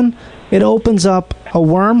 Kelvin, it opens up a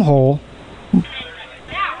wormhole,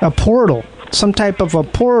 a portal, some type of a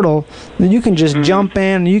portal that you can just jump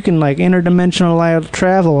in. You can like interdimensional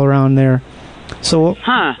travel around there. So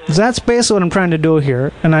that's basically what I'm trying to do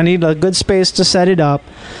here, and I need a good space to set it up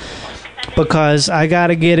because I got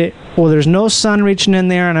to get it. Well, there's no sun reaching in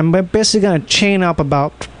there, and I'm basically going to chain up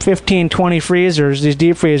about 15, 20 freezers, these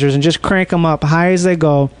deep freezers, and just crank them up high as they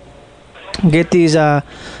go. Get these,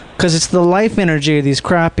 because it's the life energy of these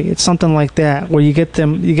crappie. It's something like that, where you get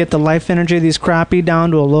the life energy of these crappie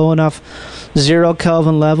down to a low enough 0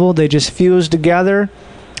 Kelvin level. They just fuse together,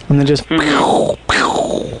 and then just.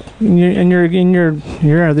 And you're there,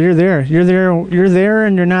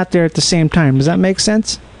 and you're not there at the same time. Does that make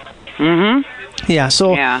sense? Yeah.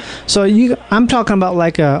 So I'm talking about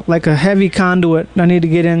like a heavy conduit. I need to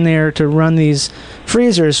get in there to run these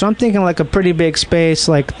freezers. So I'm thinking like a pretty big space,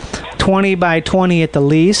 like 20 by 20 at the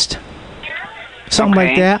least, something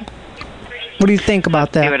like that. What do you think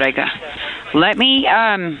about that? See what I got. Let me.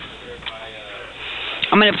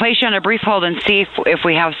 I'm going to place you on a brief hold and see if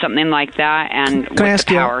we have something like that and Can I ask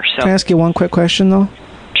you one quick question, though?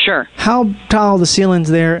 Sure. How tall are the ceilings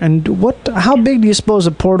there, and how big do you suppose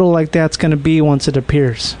a portal like that's going to be once it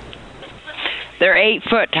appears? They're 8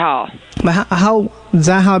 foot tall. But is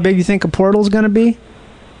that how big you think a portal is going to be?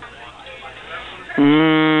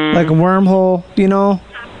 Like a wormhole, you know?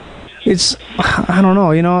 I don't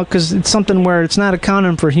know, you know, because it's something where it's not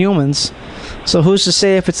accounting for humans. So who's to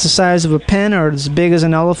say if it's the size of a pen or as big as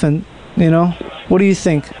an elephant, you know? What do you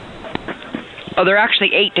think? Oh, they're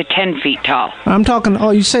actually 8 to 10 feet tall. I'm talking,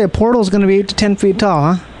 you say a portal is going to be 8 to 10 feet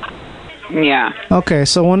tall, huh? Yeah. Okay,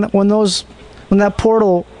 so when that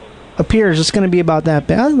portal appears, it's going to be about that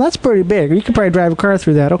big. That's pretty big. You could probably drive a car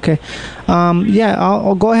through that. Okay.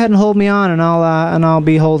 I'll go ahead and hold me on, and I'll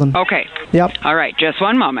be holding. Okay. Yep. All right, just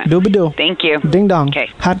one moment. Doobie-doo. Thank you. Ding dong. Okay.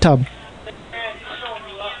 Hot tub.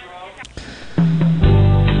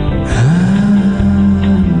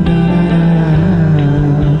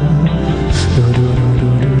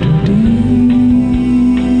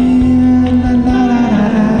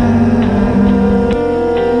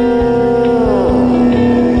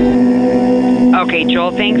 Okay,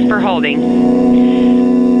 Joel, thanks for holding.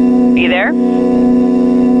 You there?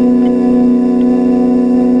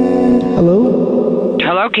 Hello?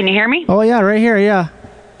 Hello, can you hear me? Oh, yeah, right here, yeah.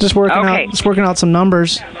 Just working out some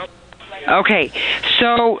numbers. Okay,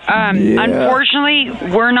 so unfortunately,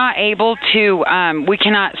 we're not able to, we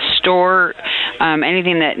cannot store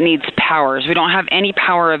anything that needs powers. We don't have any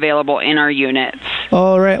power available in our units.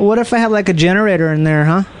 Oh, right. What if I have like a generator in there,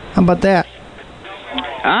 huh? How about that?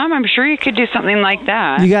 I'm sure you could do something like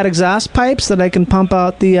that. You got exhaust pipes that I can pump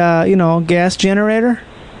out the, gas generator?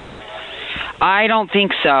 I don't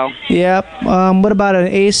think so. Yep. What about an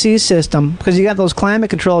AC system? Because you got those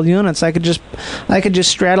climate-controlled units. I could just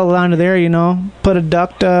straddle it onto there, you know, put a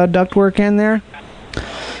ductwork in there.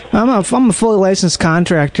 I'm a fully licensed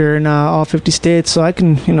contractor in all 50 states, so I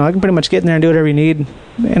can pretty much get in there and do whatever you need.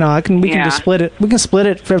 You know, we can just split it. We can split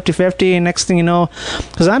it 50-50, and next thing you know,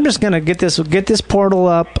 because I'm just gonna get this portal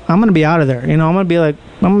up. I'm gonna be out of there. You know, I'm gonna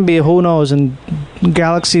be who knows in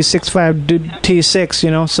Galaxy 65 T6.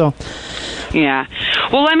 You know, so. Yeah.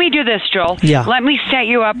 Well, let me do this, Joel. Yeah. Let me set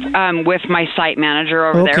you up with my site manager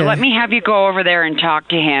over there. Let me have you go over there and talk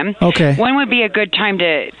to him. Okay. When would be a good time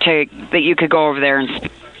that you could go over there and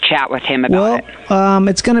chat with him about it?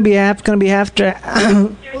 It's gonna be after.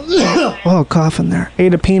 Oh, coughing there.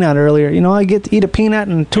 Ate a peanut earlier. You know, I get to eat a peanut,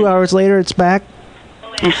 and 2 hours later, it's back.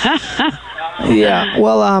 Yeah.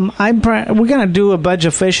 Well, we're gonna do a bunch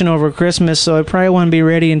of fishing over Christmas, so I probably won't be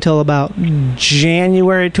ready until about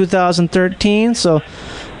January 2013. So,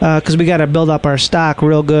 because we got to build up our stock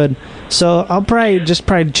real good. So I'll probably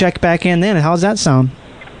check back in then. How's that sound?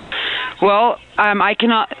 Well, I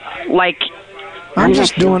cannot I'm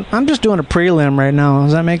just doing a prelim right now.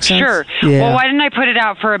 Does that make sense? Sure. Yeah. Well, why didn't I put it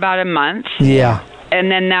out for about a month? Yeah. And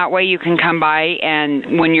then that way you can come by,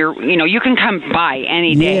 and when you can come by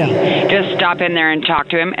any day. Yeah. Just stop in there and talk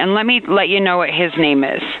to him, and let me let you know what his name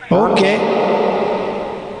is. Okay.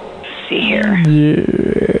 Let's see here.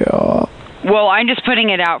 Yeah. Well, I'm just putting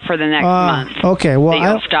it out for the next month. Okay, well, that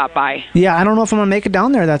you'll stop by. Yeah, I don't know if I'm gonna make it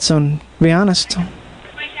down there that soon, to be honest.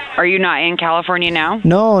 Are you not in California now?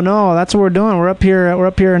 No, that's what we're doing. We're up here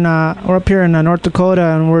in North Dakota,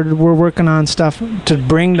 and we're working on stuff to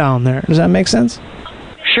bring down there. Does that make sense?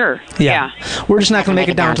 Sure. Yeah. We're just not gonna make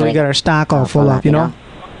it down until we get our stock all full up, you know?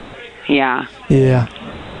 Yeah. Yeah.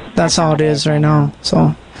 That's how it is right now.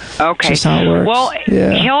 So. Okay. Just how it works. Well,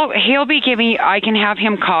 yeah. he'll be giving. I can have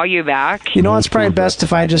him call you back. You know, it's probably best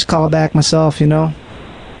if I just call back myself. You know.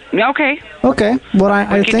 Okay. Okay. Well,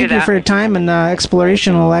 I thank you for your time and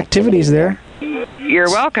explorational activities there. You're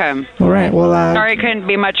welcome. All right. Well, sorry I couldn't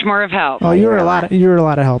be much more of help. Oh, you're a lot of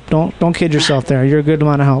help. Don't kid yourself there. You're a good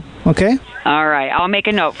amount of help. Okay. All right. I'll make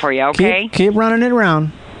a note for you. Okay. Keep running it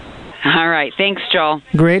around. All right. Thanks, Joel.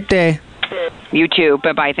 Great day. You too.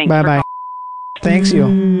 Bye-bye. Thanks. Bye-bye. Thanks, you.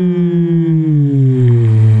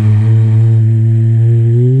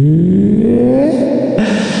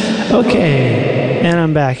 Okay, and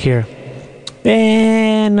I'm back here.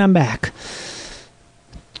 And I'm back.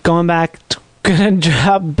 Gonna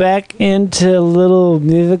drop back into a little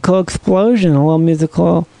musical explosion, a little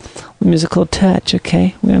musical touch,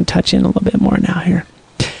 okay? We're gonna touch in a little bit more now here.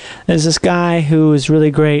 There's this guy who is really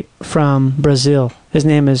great from Brazil. His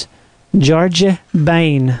name is Jorge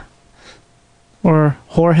Ben. Or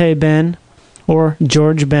Jorge Ben, or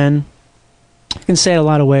George Ben. You can say it a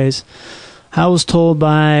lot of ways. I was told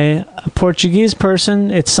by a Portuguese person,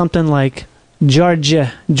 it's something like George.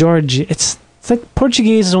 It's like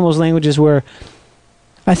Portuguese is one of those languages where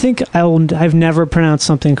I think I've never pronounced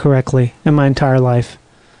something correctly in my entire life.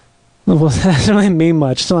 Well, that doesn't really mean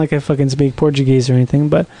much. It's not like I fucking speak Portuguese or anything,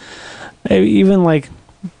 but even like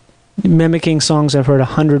mimicking songs I've heard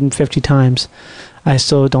 150 times, I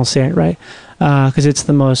still don't say it right. Because it's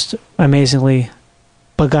the most amazingly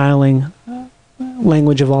beguiling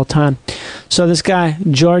language of all time. So this guy,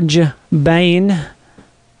 Jorge Ben,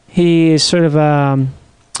 he is sort of,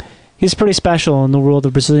 he's pretty special in the world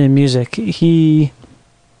of Brazilian music. He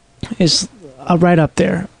is right up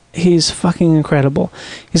there. He's fucking incredible.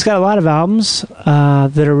 He's got a lot of albums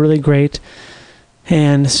that are really great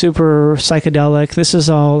and super psychedelic. This is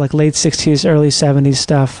all like late 60s, early 70s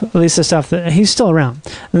stuff. At least the stuff that he's still around.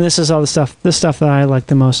 And this is all the stuff that I like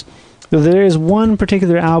the most. There is one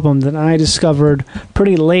particular album that I discovered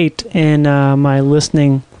pretty late in my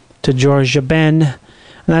listening to Jorge Ben, and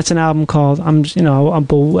that's an album called I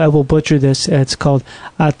will butcher this. It's called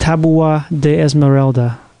A Tábua de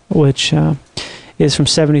Esmeralda, which is from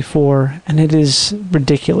 '74, and it is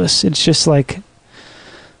ridiculous. It's just like.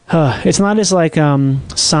 It's not as like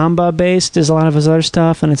samba based as a lot of his other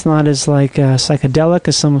stuff, and it's not as like psychedelic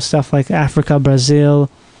as some stuff like Africa, Brazil,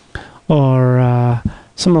 or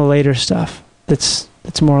some of the later stuff. That's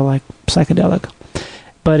more like psychedelic,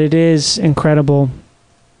 but it is incredible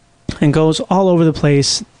and goes all over the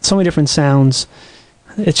place. So many different sounds.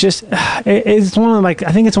 It's just it's one of I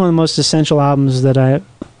think it's one of the most essential albums that I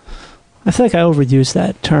feel like I overuse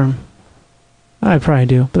that term. I probably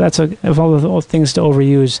do, but that's of all the things to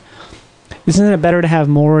overuse. Isn't it better to have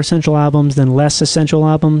more essential albums than less essential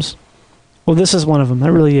albums? Well, this is one of them.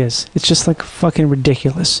 That really is. It's just like fucking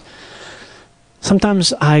ridiculous.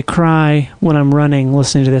 Sometimes I cry when I'm running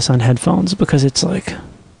listening to this on headphones because it's like...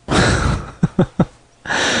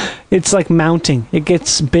 it's like mounting. It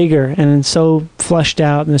gets bigger and it's so flushed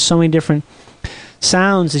out, and there's so many different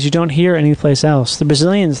sounds that you don't hear anyplace else. The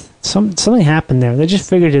Brazilians, something happened there. They just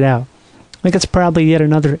figured it out. I think it's probably yet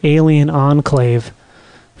another alien enclave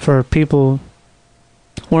for people.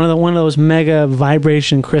 One of those mega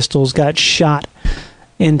vibration crystals got shot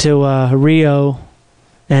into Rio,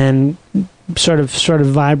 and sort of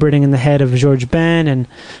vibrating in the head of Jorge Ben and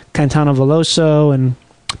Caetano Veloso and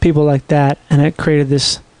people like that, and it created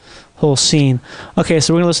this whole scene. Okay,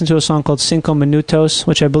 so we're gonna listen to a song called Cinco Minutos,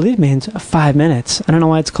 which I believe means 5 minutes. I don't know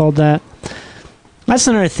why it's called that. That's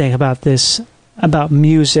another thing about this. About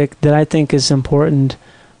music that I think is important,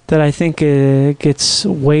 that I think gets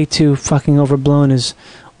way too fucking overblown, is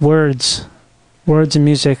words. Words in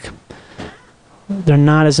music. They're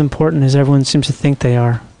not as important as everyone seems to think they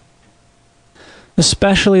are.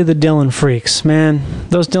 Especially the Dylan freaks, man.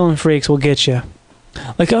 Those Dylan freaks will get you.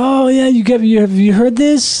 Like, oh yeah, have you heard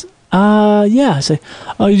this? Yeah. I say,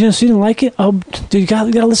 oh, you didn't like it? Oh, dude, you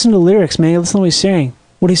gotta listen to the lyrics, man. You listen to what he's saying.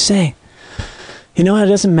 What he's saying. You know what?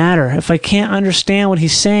 It doesn't matter. If I can't understand what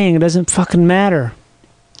he's saying, it doesn't fucking matter.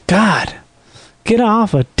 God. Get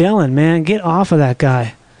off of Dylan, man. Get off of that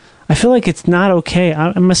guy. I feel like it's not okay.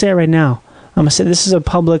 I'm going to say it right now. I'm going to say this is a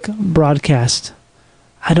public broadcast.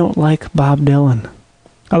 I don't like Bob Dylan.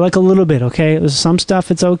 I like a little bit, okay? There's some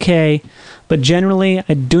stuff it's okay, but generally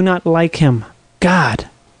I do not like him. God.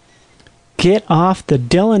 Get off the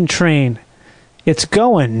Dylan train. It's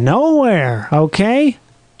going nowhere, okay?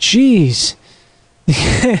 Jeez.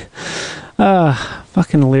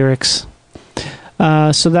 Fucking lyrics.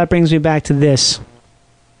 So that brings me back to this.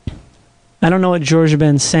 I don't know what George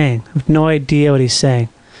Ben's saying. I have no idea what he's saying.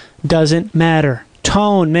 Doesn't matter.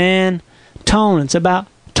 Tone, man. Tone. It's about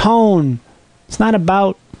tone. It's not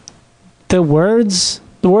about the words.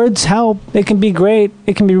 The words help. It can be great.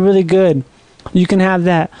 It can be really good. You can have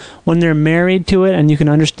that when they're married to it and you can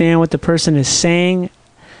understand what the person is saying.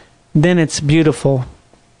 Then it's beautiful.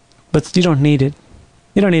 But you don't need it.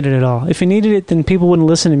 You don't need it at all. If you needed it, then people wouldn't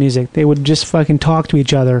listen to music. They would just fucking talk to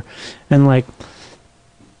each other and like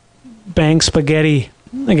bang spaghetti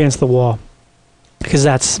against the wall. Because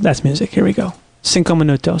that's music. Here we go. 5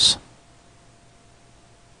 minutos.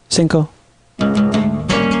 5.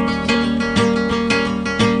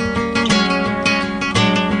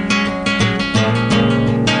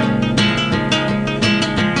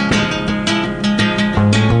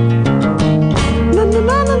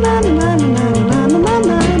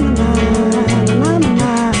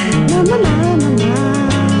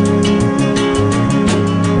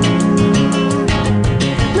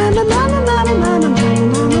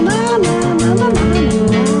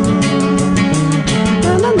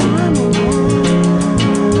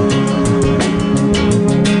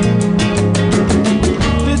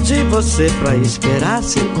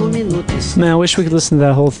 Man, I wish we could listen to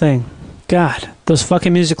that whole thing. God, those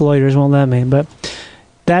fucking music lawyers won't let me. But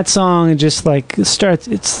that song just like starts.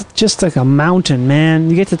 It's just like a mountain, man.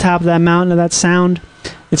 You get to the top of that mountain of that sound.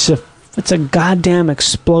 It's a goddamn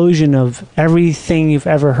explosion of everything you've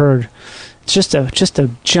ever heard. It's just a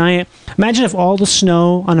giant. Imagine if all the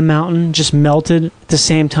snow on a mountain just melted at the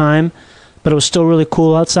same time. But it was still really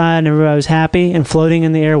cool outside and everybody was happy and floating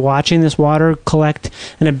in the air watching this water collect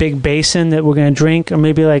in a big basin that we're going to drink or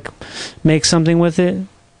maybe like make something with it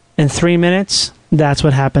in 3 minutes. That's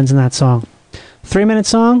what happens in that song. 3-minute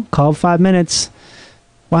song called 5 minutes.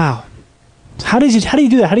 Wow. How do you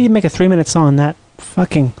do that? How do you make a 3-minute song that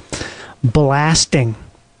fucking blasting?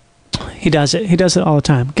 He does it. He does it all the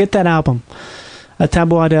time. Get that album. A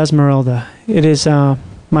Tabua de Esmeralda. It is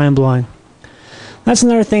mind-blowing. That's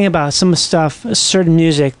another thing about some stuff, certain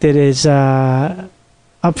music that is up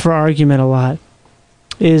for argument a lot,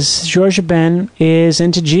 is George Ben is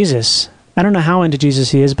into Jesus. I don't know how into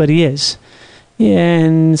Jesus he is, but he is.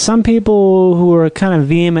 And some people who are kind of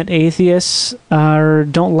vehement atheists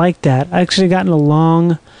don't like that. I actually got in a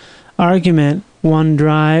long argument one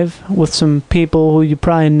drive with some people who you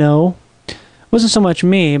probably know. It wasn't so much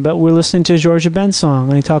me, but we're listening to a George Ben song,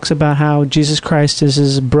 and he talks about how Jesus Christ is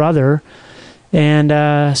his brother. And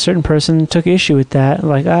a certain person took issue with that.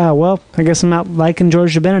 Like, well, I guess I'm not liking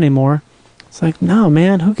George Ben anymore. It's like, no,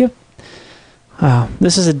 man, who give...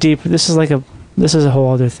 this is a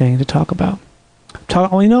whole other thing to talk about. We're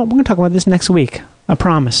going to talk about this next week. I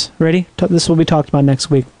promise. Ready? This will be talked about next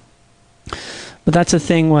week. But that's a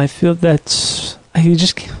thing where I feel that's... you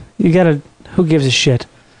gotta... Who gives a shit?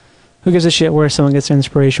 Who gives a shit where someone gets their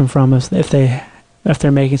inspiration from if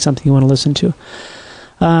they're making something you want to listen to?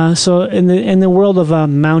 So in the world of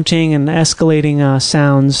mounting and escalating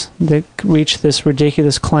sounds that reach this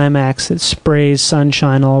ridiculous climax that sprays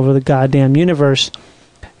sunshine all over the goddamn universe,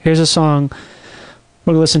 here's a song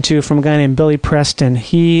we're going to listen to from a guy named Billy Preston.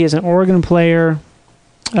 He is an organ player.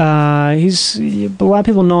 A lot of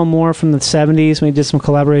people know him more from the 70s when he did some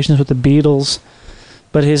collaborations with the Beatles.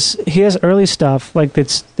 But he has early stuff like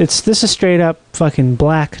this is straight up fucking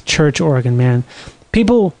black church organ, man.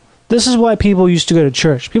 This is why people used to go to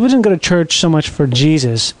church. People didn't go to church so much for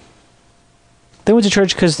Jesus. They went to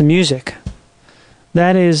church because of the music.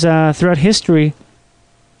 That is, throughout history,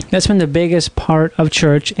 that's been the biggest part of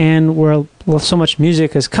church, and where so much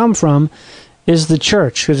music has come from is the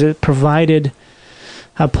church, because it provided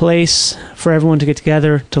a place for everyone to get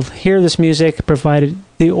together to hear this music. It provided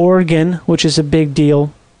the organ, which is a big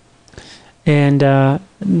deal. And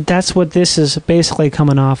that's what this is basically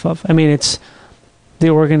coming off of. I mean, the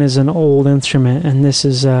organ is an old instrument, and this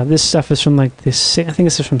stuff is from like this. I think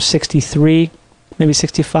this is from '63, maybe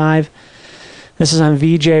 '65. This is on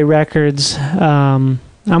VJ Records. I'm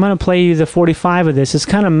gonna play you the 45 of this. It's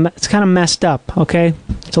kind of messed up. Okay,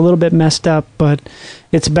 it's a little bit messed up, but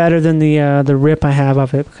it's better than the rip I have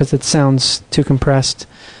of it because it sounds too compressed.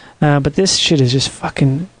 But this shit is just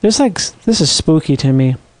fucking. This is spooky to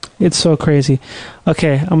me. It's so crazy.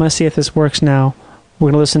 Okay, I'm going to see if this works now.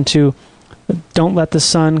 We're going to listen to Don't Let the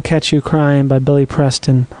Sun Catch You Crying by Billy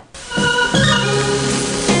Preston.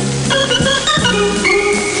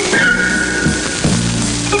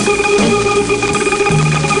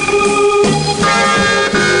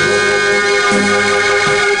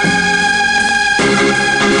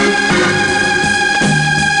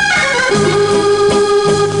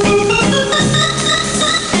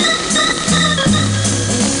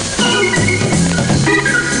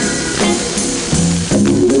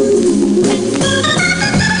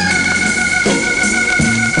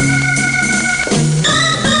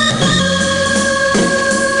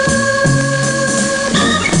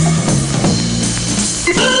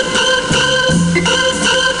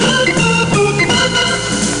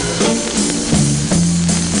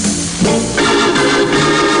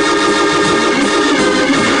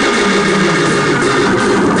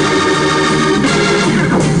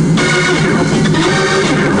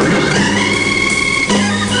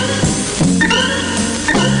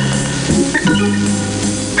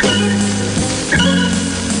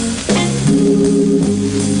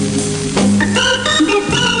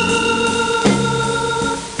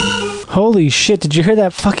 Holy shit, did you hear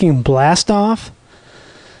that fucking blast off?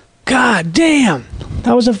 God damn!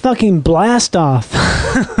 That was a fucking blast off.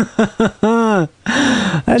 That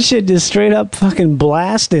shit just straight up fucking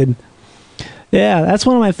blasted. Yeah, that's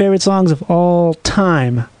one of my favorite songs of all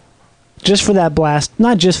time. Just for that blast,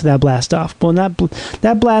 not just for that blast off, but when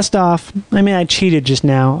that blast off, I mean, I cheated just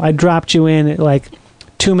now. I dropped you in at like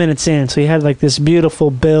 2 minutes in, so you had like this beautiful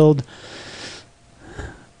build,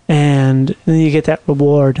 and then you get that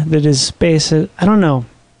reward that is basic. I don't know.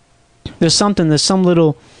 There's some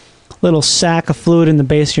little sack of fluid in the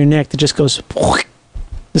base of your neck that just goes,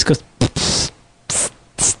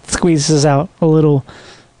 squeezes out a little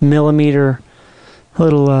millimeter, a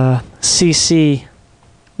little cc,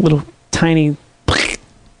 little tiny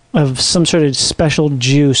of some sort of special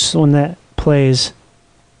juice when that plays.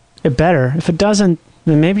 It better. If it doesn't,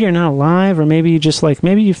 then maybe you're not alive, or maybe you just like,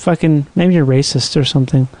 maybe you're racist or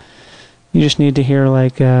something. You just need to hear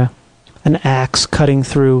like an axe cutting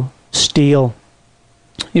through steel.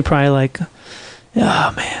 You're probably like,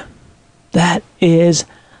 oh man,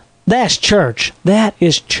 that's church. That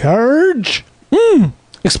is church.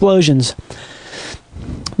 Explosions.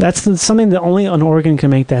 That's something that only an organ can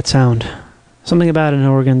make that sound. Something about an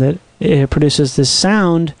organ that it produces this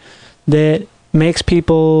sound that makes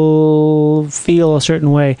people feel a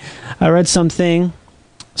certain way. I read some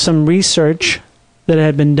research that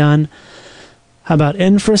had been done about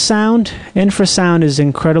infrasound. Infrasound is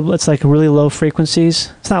incredible. It's like really low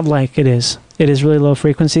frequencies. It's not like it is. It is really low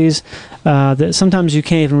frequencies that sometimes you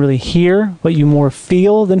can't even really hear, but you more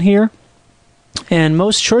feel than hear. And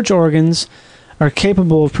most church organs are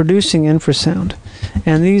capable of producing infrasound.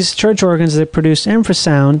 And these church organs that produce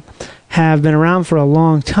infrasound have been around for a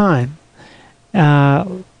long time.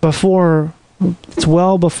 It's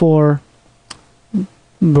well before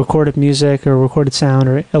recorded music or recorded sound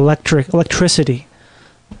or electricity,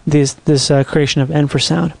 this creation of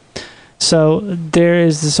infrasound. So there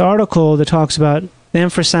is this article that talks about the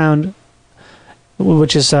infrasound,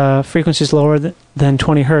 which is frequencies lower than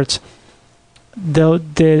 20 hertz.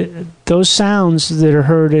 Those sounds that are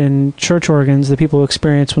heard in church organs that people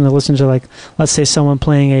experience when they listen to, like, let's say someone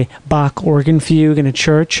playing a Bach organ fugue in a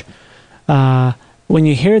church, when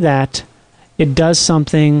you hear that, it does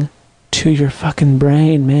something to your fucking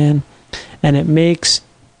brain, man. And it makes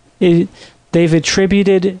it, they've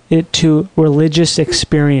attributed it to religious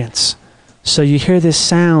experience. So you hear this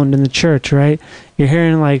sound in the church, right? You're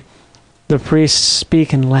hearing like the priests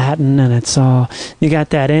speak in Latin, and it's all, you got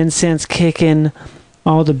that incense kicking,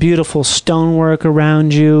 all the beautiful stonework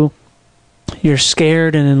around you. You're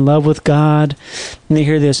scared and in love with God, and you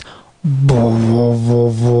hear this.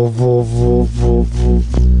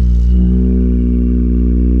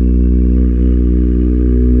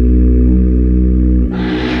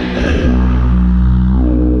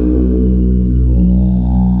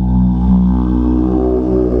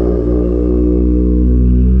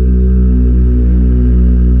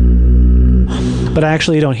 But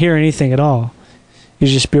actually you don't hear anything at all.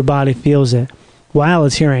 Your body feels it while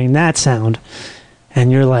it's hearing that sound.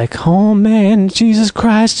 And you're like, oh man, Jesus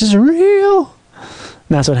Christ is real. And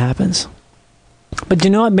that's what happens. But you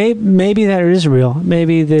know what? Maybe that is real.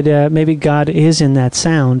 Maybe God is in that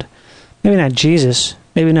sound. Maybe not Jesus.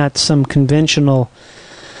 Maybe not some conventional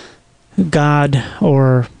God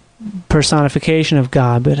or personification of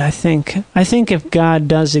God. But I think if God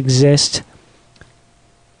does exist,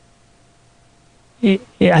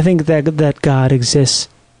 I think that God exists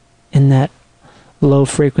in that low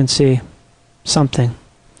frequency something.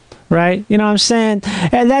 Right? You know what I'm saying?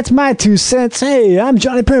 And that's my 2 cents. Hey, I'm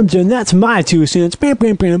Johnny Pemberton. That's my 2 cents.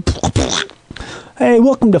 Hey,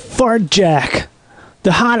 welcome to Fart Jack,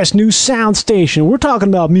 the hottest new sound station. We're talking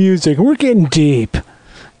about music. We're getting deep.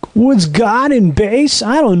 Was God in bass?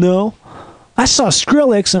 I don't know. I saw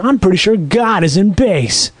Skrillex, and I'm pretty sure God is in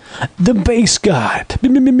bass. The bass god.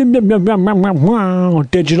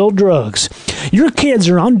 Digital drugs. Your kids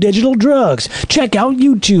are on digital drugs. Check out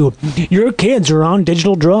YouTube. Your kids are on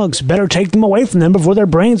digital drugs. Better take them away from them before their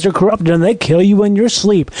brains are corrupted and they kill you in your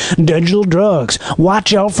sleep. Digital drugs.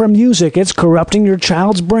 Watch out for music. It's corrupting your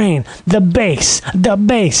child's brain. The bass. The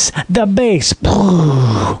bass. The bass.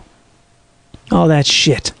 All that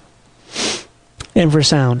shit.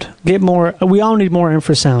 Infrasound. Get more. We all need more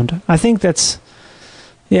infrasound. I think that's.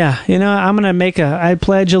 Yeah, you know, I'm going to make I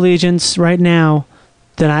pledge allegiance right now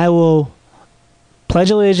that I will pledge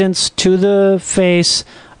allegiance to the face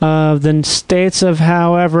of the states of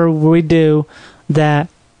however we do, that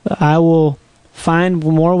I will find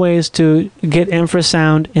more ways to get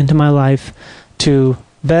infrasound into my life, to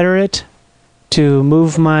better it, to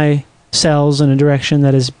move my cells in a direction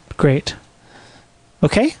that is great.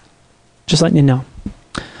 Okay? Just letting you know.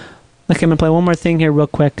 Okay, I'm going to play one more thing here real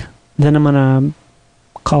quick. Then I'm going to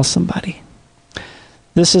call somebody.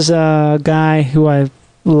 This is a guy who I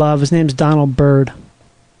love. His name's Donald Byrd.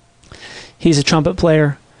 He's a trumpet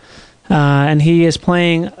player. And he is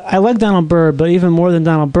playing... I like Donald Byrd, but even more than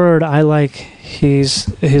Donald Byrd, I like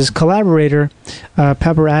his collaborator,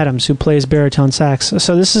 Pepper Adams, who plays baritone sax.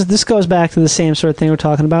 So this goes back to the same sort of thing we're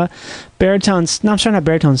talking about. Baritone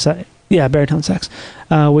sax,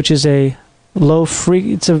 which is a low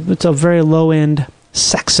free. It's a very low end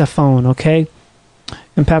saxophone. Okay,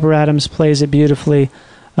 and Pepper Adams plays it beautifully.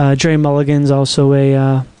 Jerry Mulligan's also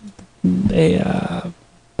a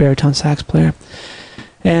baritone sax player,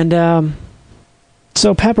 and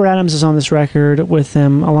so Pepper Adams is on this record with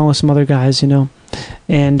them, along with some other guys, you know.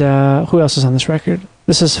 And who else is on this record?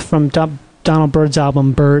 This is from Donald Byrd's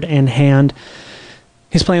album Bird and Hand.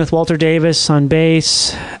 He's playing with Walter Davis on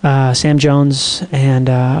bass, Sam Jones on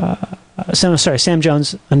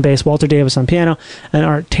bass, Walter Davis on piano, and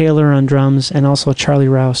Art Taylor on drums, and also Charlie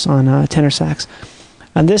Rouse on tenor sax.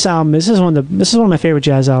 And this album, this is one of my favorite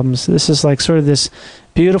jazz albums. This is like sort of this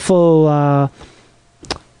beautiful.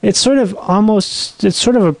 It's sort of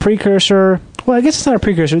a precursor. Well, I guess it's not a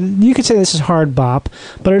precursor. You could say this is hard bop,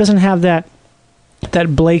 but it doesn't have that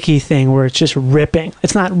Blakey thing where it's just ripping.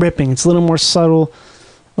 It's not ripping. It's a little more subtle,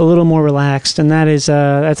 a little more relaxed, and that's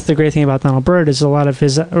the great thing about Donald Byrd is a lot of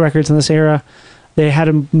his records in this era, they had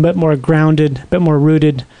a bit more grounded, a bit more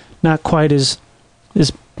rooted, not quite as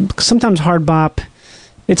sometimes hard bop.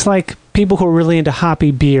 It's like people who are really into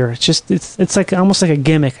hoppy beer. It's like almost like a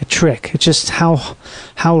gimmick, a trick. It's just how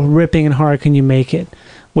ripping and hard can you make it,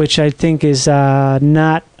 which I think is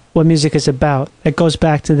not what music is about. It goes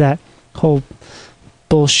back to that whole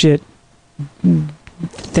bullshit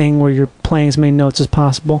thing where you're playing as many notes as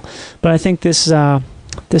possible. But I think this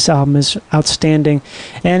album is outstanding.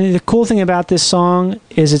 And the cool thing about this song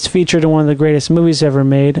is it's featured in one of the greatest movies ever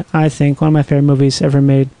made. I think one of my favorite movies ever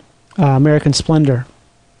made, American Splendor,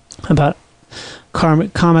 about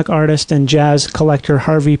comic artist and jazz collector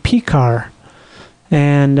Harvey Pekar.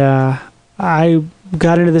 And I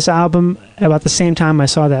got into this album about the same time I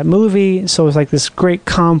saw that movie, so it was like this great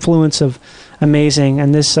confluence of amazing.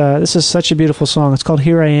 And this is such a beautiful song. It's called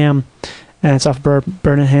Here I Am, and it's off Bird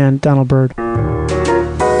and Hand, Donald Byrd.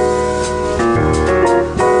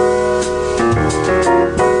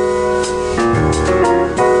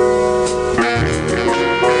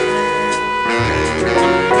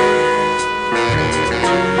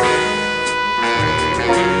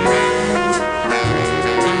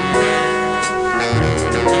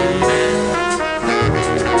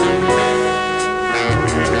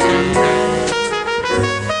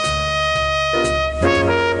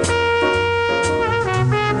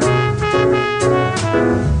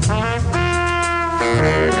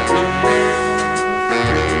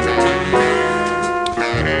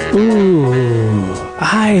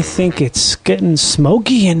 I think it's getting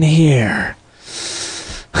smoky in here.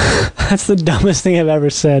 That's the dumbest thing I've ever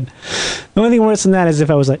said. The only thing worse than that is if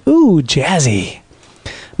I was like, ooh, jazzy.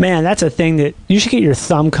 Man, that's a thing that you should get your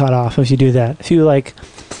thumb cut off if you do that. If you like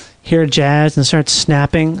hear jazz and start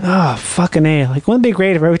snapping, oh, fucking A. Like, wouldn't it be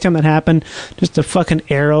great if every time that happened, just a fucking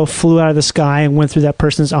arrow flew out of the sky and went through that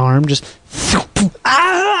person's arm, just,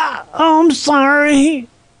 ah, oh, I'm sorry.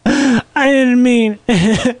 I didn't mean...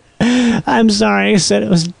 I'm sorry, I said it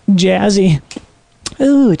was jazzy.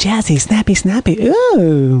 Ooh, jazzy, snappy.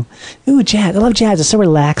 Ooh, jazz. I love jazz. It's so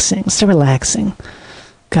relaxing.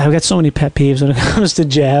 God, I've got so many pet peeves when it comes to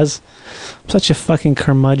jazz. I'm such a fucking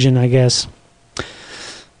curmudgeon, I guess.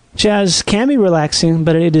 Jazz can be relaxing,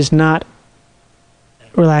 but it is not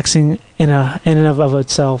relaxing in and of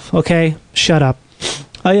itself. Okay, shut up.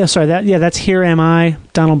 Oh yeah, sorry. That's Here Am I,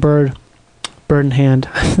 Donald Bird in Hand.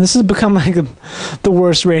 This has become like the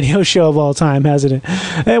worst radio show of all time, hasn't it?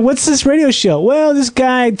 Hey, what's this radio show? Well, this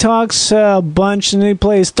guy talks a bunch and he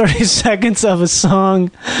plays 30 seconds of a song,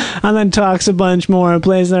 and then talks a bunch more and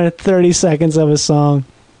plays another 30 seconds of a song.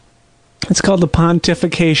 It's called the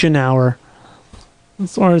Pontification Hour.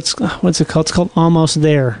 What's it called? It's called Almost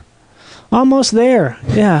There. Almost There.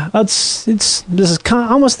 Yeah, this is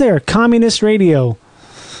Almost There. Communist radio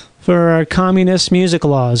for our communist music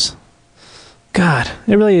laws. God,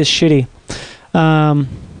 it really is shitty. I'm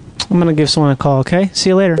going to give someone a call, okay? See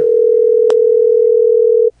you later.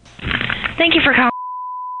 Thank you for calling.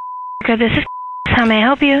 This is how may I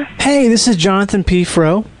help you? Hey, this is Jonathan P.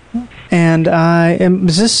 Fro. And have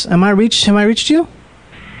I reached you?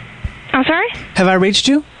 I'm sorry? Have I reached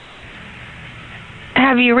you?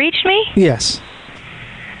 Have you reached me? Yes.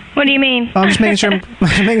 What do you mean? I'm just making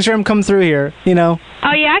sure I'm coming through here, you know.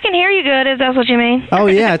 Oh, yeah, I can hear you good, if that's what you mean. Oh,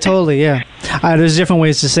 yeah, totally, yeah. There's different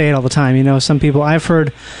ways to say it all the time, you know. Some people, I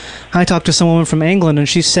talked to some woman from England, and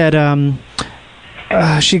she said,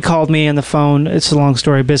 she called me on the phone. It's a long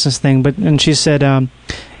story, business thing, and she said,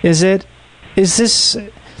 is this,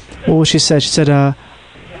 what was she said? She said,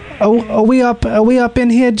 are we up in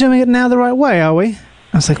here doing it now the right way, are we?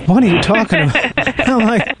 I was like, what are you talking about? I'm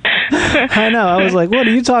like, I know. I was like, what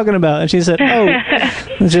are you talking about? And she said, oh,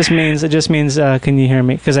 it just means, can you hear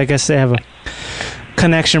me? Because I guess they have a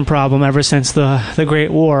connection problem ever since the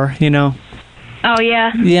Great War, you know. Oh,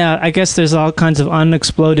 yeah? Yeah, I guess there's all kinds of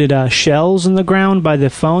unexploded shells in the ground by the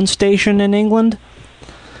phone station in England.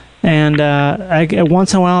 And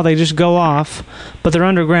once in a while they just go off, but they're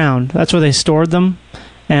underground. That's where they stored them.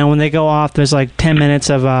 And when they go off, there's like 10 minutes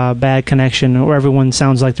of bad connection where everyone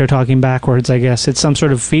sounds like they're talking backwards, I guess. It's some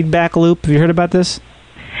sort of feedback loop. Have you heard about this?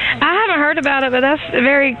 I haven't heard about it, but that's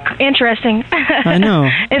very interesting. I know.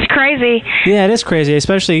 It's crazy. Yeah, it is crazy,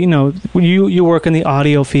 especially, you know, you work in the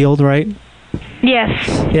audio field, right? Yes.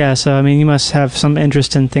 Yeah, so, I mean, you must have some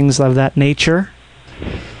interest in things of that nature.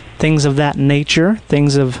 Things of that nature,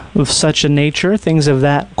 things of such a nature, things of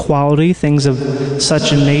that quality, things of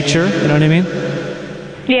such a nature. You know what I mean?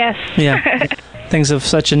 Yes. Yeah. Things of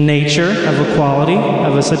such a nature, of a quality,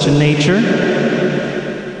 of such a nature.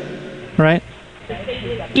 Right?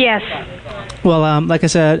 Yes. Well, like I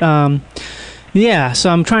said, yeah,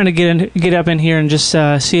 so I'm trying to get up in here and just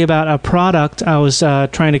see about a product I was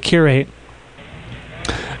trying to curate.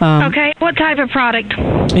 Okay, what type of product?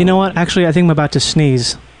 You know what? Actually, I think I'm about to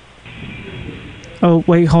sneeze. Oh,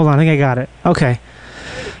 wait, hold on. I think I got it. Okay.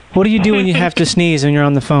 What do you do when you have to sneeze and you're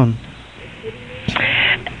on the phone?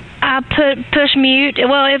 I push mute.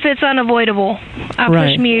 Well, if it's unavoidable, I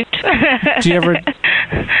push mute. Do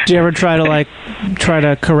you ever try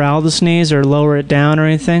to corral the sneeze or lower it down or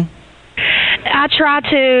anything? I try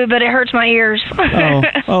to, but it hurts my ears.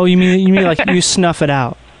 Oh, you mean like you snuff it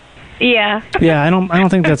out? Yeah. Yeah, I don't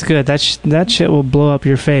think that's good. That shit will blow up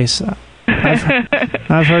your face.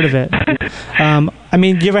 I've heard of it. I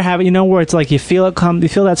mean, do you ever have it? You know where it's like you feel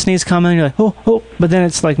that sneeze coming, and you're like, oh, but then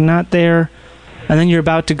it's like not there. And then you're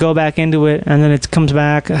about to go back into it, and then it comes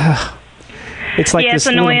back. It's like it's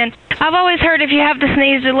annoying. I've always heard if you have to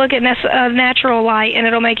sneeze, to look at natural light, and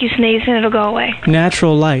it'll make you sneeze, and it'll go away.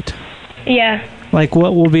 Natural light? Yeah. Like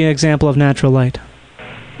what will be an example of natural light?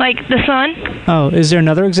 Like the sun. Oh, is there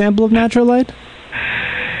another example of natural light?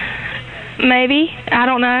 Maybe. I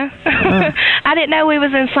don't know. I didn't know we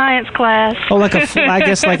was in science class. Oh, I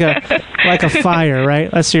guess like a fire,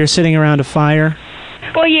 right? Let's say you're sitting around a fire.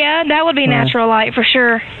 Well, yeah, that would be natural light for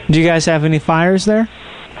sure. Do you guys have any fires there?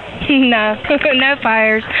 No, no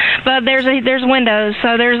fires. But there's windows,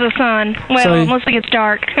 so there's the sun. Well, unless it gets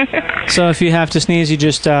dark. So if you have to sneeze, you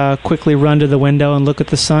just quickly run to the window and look at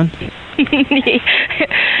the sun?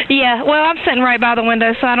 Yeah, well, I'm sitting right by the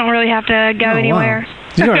window, so I don't really have to go anywhere.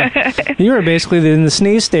 Wow. You are basically in the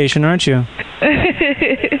sneeze station, aren't you?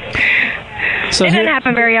 So it doesn't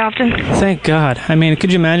happen very often. Thank God. I mean,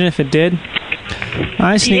 could you imagine if it did?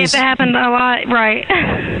 I sneeze. If it happened a lot, right.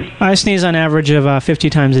 I sneeze on average of 50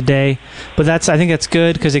 times a day, but I think that's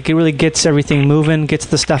good because it really gets everything moving, gets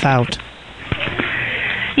the stuff out.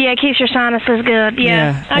 Yeah, it keeps your sinuses good.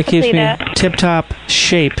 Yeah, I can see that. It keeps me tip-top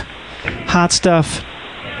shape. Hot stuff.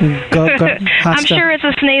 I'm sure it's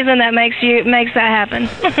the sneezing that makes that happen.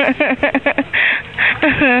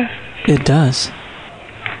 It does.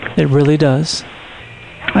 It really does.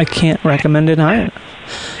 I can't recommend it high enough.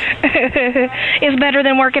 It's better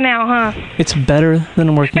than working out, huh? It's better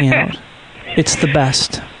than working out. It's the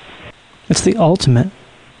best. It's the ultimate.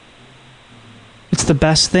 It's the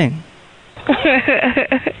best thing.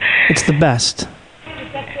 It's the best.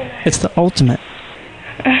 It's the ultimate.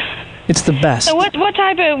 It's the best. So what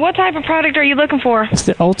type of product are you looking for? It's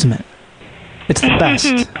the ultimate. It's the best.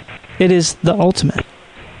 It is the ultimate.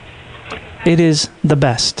 It is the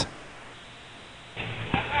best.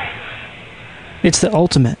 It's the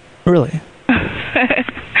ultimate, really.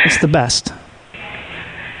 It's the best.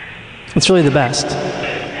 It's really the best.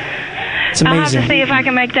 It's amazing. I'll have to see if I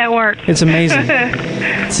can make that work. It's amazing.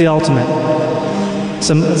 It's the ultimate. It's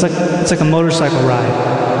like a motorcycle ride.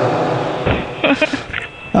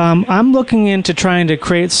 I'm looking into trying to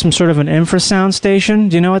create some sort of an infrasound station.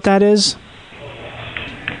 Do you know what that is?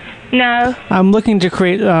 No. I'm looking to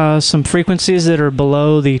create some frequencies that are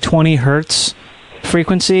below the 20 hertz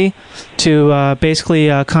frequency to basically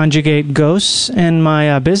conjugate ghosts in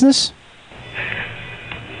my business.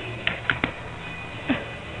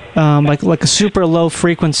 Like a super low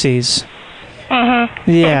frequencies.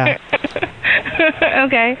 Yeah.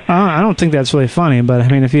 Okay. I don't think that's really funny, but I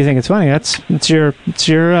mean, if you think it's funny,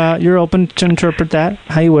 you're open to interpret that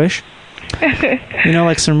how you wish. You know,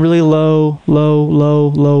 like some really low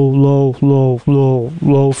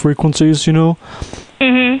frequencies. You know.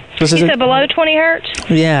 You said below 20 hertz.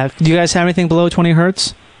 Yeah. Do you guys have anything below 20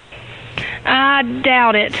 hertz? I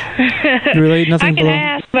doubt it. Really, nothing below. I can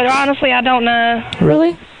ask, but honestly, I don't know.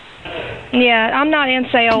 Really? Yeah, I'm not in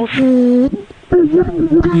sales.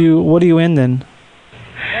 What are you in then?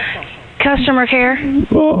 Customer care.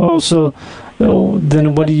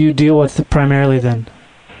 Then what do you deal with primarily then?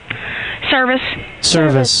 Service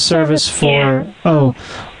for.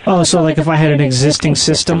 Yeah. So like if I had an existing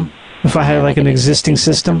system,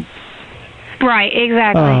 Right,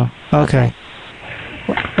 exactly. Oh, okay.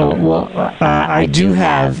 I do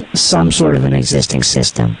have some sort of an existing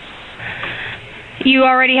system. You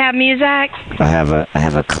already have Muzak? I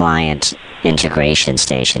have a client integration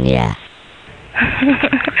station, yeah.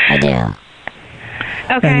 I do.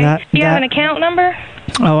 Okay. Do you have an account number?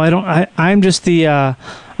 Oh, I don't. I'm just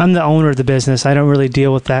I'm the owner of the business. I don't really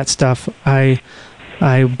deal with that stuff. My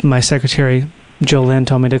secretary Jolynn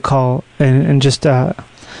told me to call and just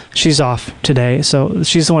she's off today, so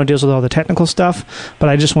she's the one who deals with all the technical stuff. But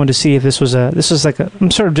I just wanted to see if this was like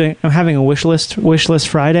I'm having a wish list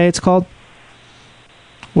Friday. It's called,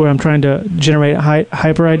 where I'm trying to generate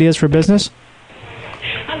hyper ideas for business.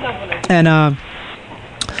 And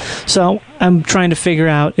so I'm trying to figure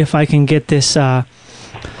out if I can get this, how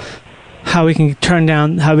we can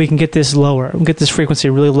get this lower, get this frequency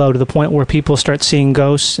really low to the point where people start seeing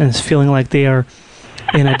ghosts and feeling like they are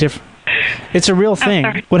in a different. It's a real thing.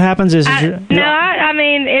 What happens is, I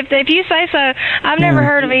mean, if you say so, I've never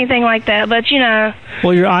heard of anything like that. But you know,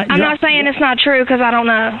 I'm not saying it's not true because I don't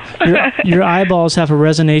know. your eyeballs have a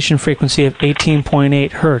resonation frequency of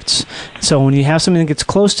 18.8 hertz. So when you have something that gets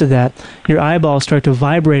close to that, your eyeballs start to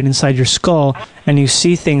vibrate inside your skull, and you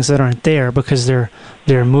see things that aren't there because they're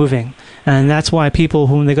moving. And that's why people,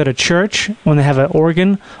 when they go to church, when they have an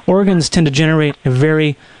organs tend to generate a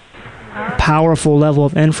very powerful level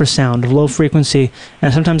of infrasound, low frequency,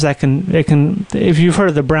 and sometimes it can. If you've heard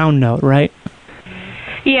of the brown note, right?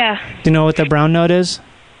 Yeah. Do you know what the brown note is?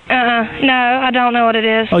 No, I don't know what it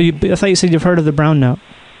is. Oh, I thought you said you've heard of the brown note.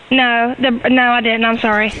 No, I didn't. I'm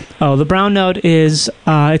sorry. Oh, the brown note is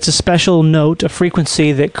it's a special note, a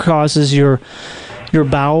frequency that causes your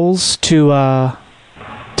bowels to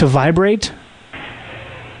vibrate,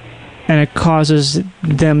 and it causes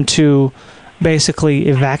them to basically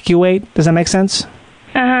evacuate. Does that make sense?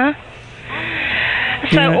 So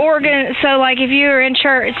so like if you were in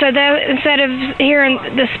church, so that instead of hearing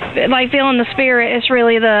feeling the spirit, it's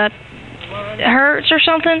really the hertz or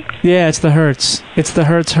something? Yeah, it's the hertz. It's the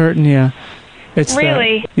hertz hurting you. It's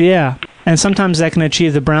really? Yeah, and sometimes that can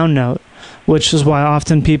achieve the brown note, which is why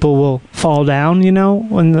often people will fall down. You know,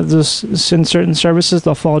 when in certain services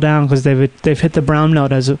they'll fall down because they've hit the brown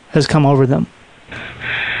note has come over them.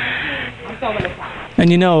 And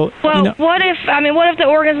what if the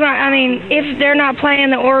organ's not? I mean, if they're not playing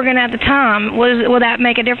the organ at the time, will that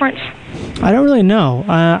make a difference? I don't really know.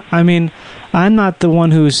 I mean, I'm not the one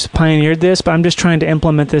who's pioneered this, but I'm just trying to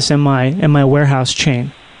implement this in my warehouse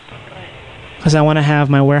chain, because I want to have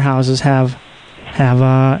my warehouses have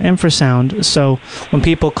infrasound. So when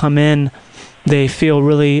people come in, they feel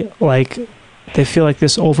like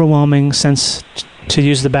this overwhelming sense to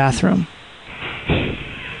use the bathroom.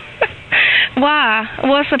 Why?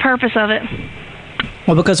 What's the purpose of it?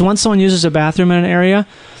 Well, because once someone uses a bathroom in an area,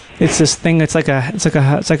 it's this thing. It's like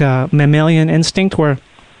a mammalian instinct where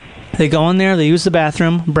they go in there, they use the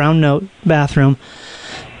bathroom, brown note bathroom,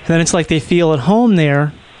 and then it's like they feel at home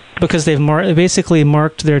there because they've basically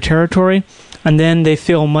marked their territory, and then they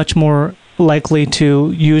feel much more likely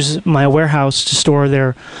to use my warehouse to store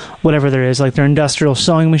their whatever there is, like their industrial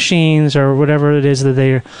sewing machines or whatever it is that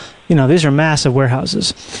they're, these are massive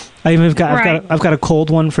warehouses. I've got a cold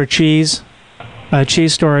one for cheese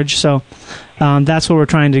storage. So that's what we're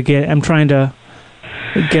trying to get. I'm trying to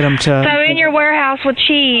get them to. So in your warehouse with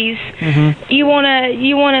cheese, you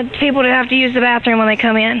want people to have to use the bathroom when they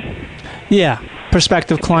come in. Yeah,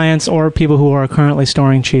 prospective clients or people who are currently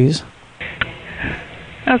storing cheese.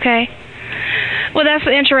 Okay. Well, that's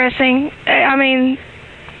interesting. I mean,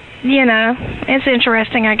 it's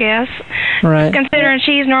interesting, I guess. Right. Considering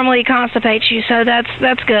cheese normally constipates you, so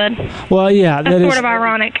that's good. Well, yeah, that's sort of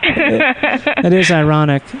ironic. That is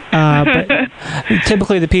ironic. But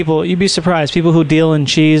typically, the people you'd be surprised. People who deal in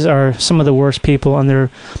cheese are some of the worst people, and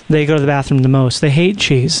they go to the bathroom the most. They hate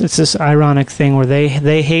cheese. It's this ironic thing where they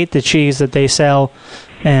hate the cheese that they sell,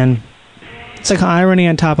 and it's like irony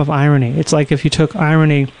on top of irony. It's like if you took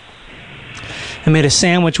irony and made a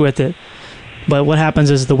sandwich with it, but what happens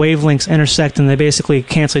is the wavelengths intersect and they basically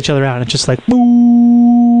cancel each other out. And it's just like, boo.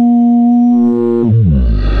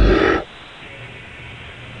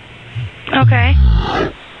 Okay.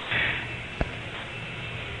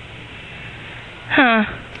 Huh.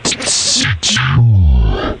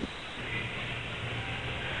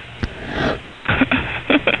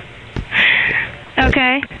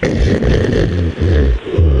 Okay.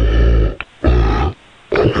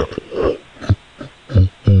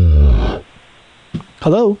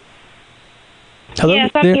 Hello? Hello? Yes,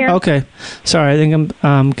 I'm here. Okay. Sorry, I think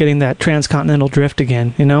I'm getting that transcontinental drift again,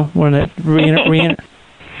 When it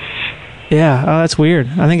yeah, oh, that's weird.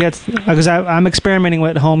 I think that's because I'm experimenting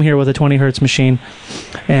at home here with a 20 hertz machine,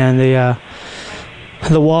 and the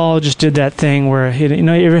wall just did that thing where,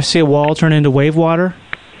 you ever see a wall turn into wave water?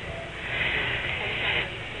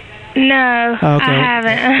 No, okay. I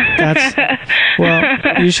haven't. Well,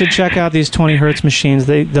 you should check out these 20 hertz machines.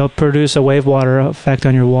 They'll produce a wave water effect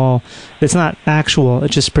on your wall. It's not actual;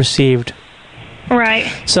 it's just perceived. Right.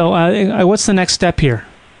 So, what's the next step here?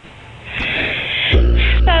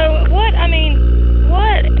 So, what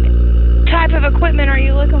type of equipment are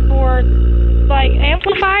you looking for? Like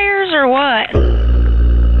amplifiers or what?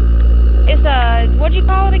 It's what'd you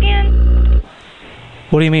call it again?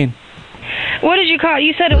 What do you mean? What did you call it?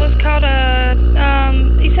 You said it was called a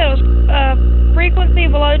frequency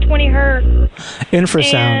below 20 hertz.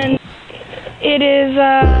 Infrasound. And it is,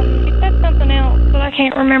 you said something else, but I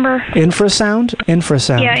can't remember. Infrasound?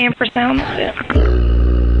 Infrasound. Yeah, infrasound. That's it.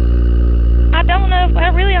 I don't know. I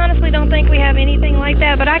really honestly don't think we have anything like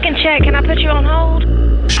that, but I can check. Can I put you on hold?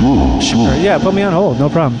 Sure. Yeah, put me on hold. No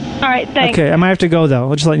problem. All right, thanks. Okay, I might have to go, though.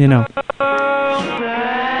 I'll just let you know.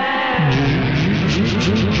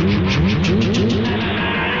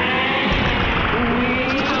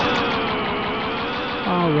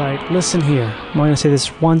 All right, listen here. I'm going to say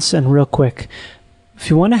this once and real quick. If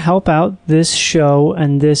you want to help out this show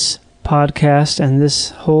and this podcast and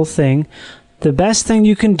this whole thing, the best thing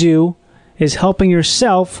you can do is helping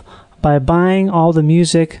yourself by buying all the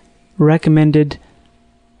music recommended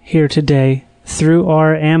here today through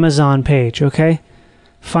our Amazon page, okay?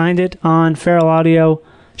 Find it on Feral Audio,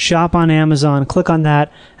 shop on Amazon, click on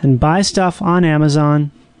that, and buy stuff on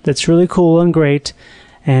Amazon that's really cool and great,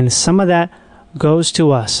 and some of that goes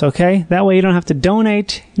to us, okay? That way you don't have to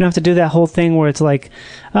donate. You don't have to do that whole thing where it's like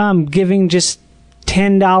giving just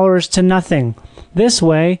 $10 to nothing. This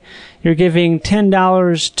way, you're giving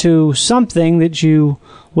 $10 to something that you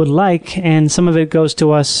would like, and some of it goes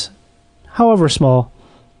to us, however small.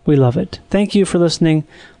 We love it. Thank you for listening.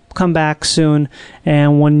 Come back soon,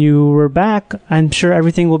 and when you are back, I'm sure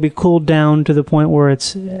everything will be cooled down to the point where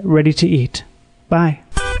it's ready to eat. Bye.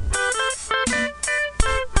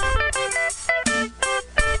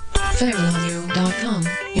 FeralAudio.com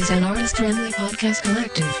is an artist-friendly podcast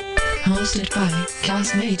collective, hosted by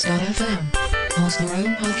Castmates.fm. Host their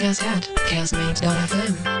own podcast at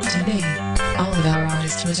Castmates.fm. Today, all of our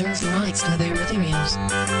artists reserve the rights to their materials.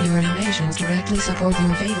 Your donations directly support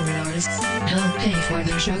your favorite artists, help pay for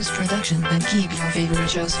their show's production, and keep your favorite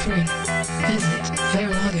shows free. Visit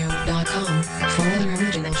FeralAudio.com for other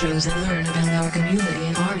original shows and learn about our community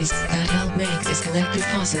of artists that help make this collective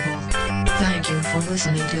possible. Thank you for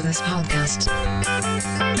listening to this podcast.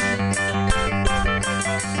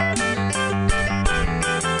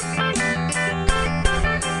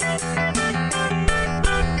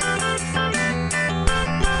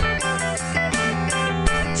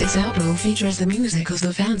 This outro features the music of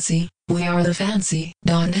The Fancy. We are thefancy.net.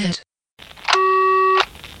 I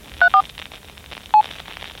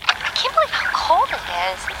can't believe how cold it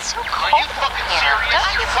is. It's so cold in here.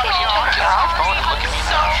 Don't you think you can get off phone and look at me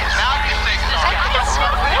now? I think it's so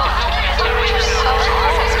cold.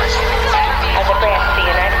 As a branch of the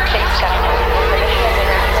United States government.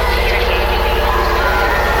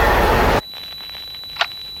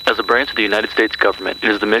 As a branch of the United States government, it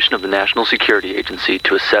is the mission of the National Security Agency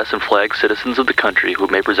to assess and flag citizens of the country who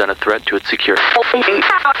may present a threat to its security.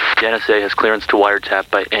 The NSA has clearance to wiretap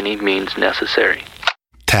by any means necessary.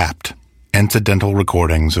 Tapped. Incidental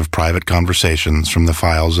recordings of private conversations from the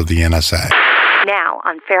files of the NSA. Now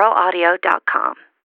on feralaudio.com.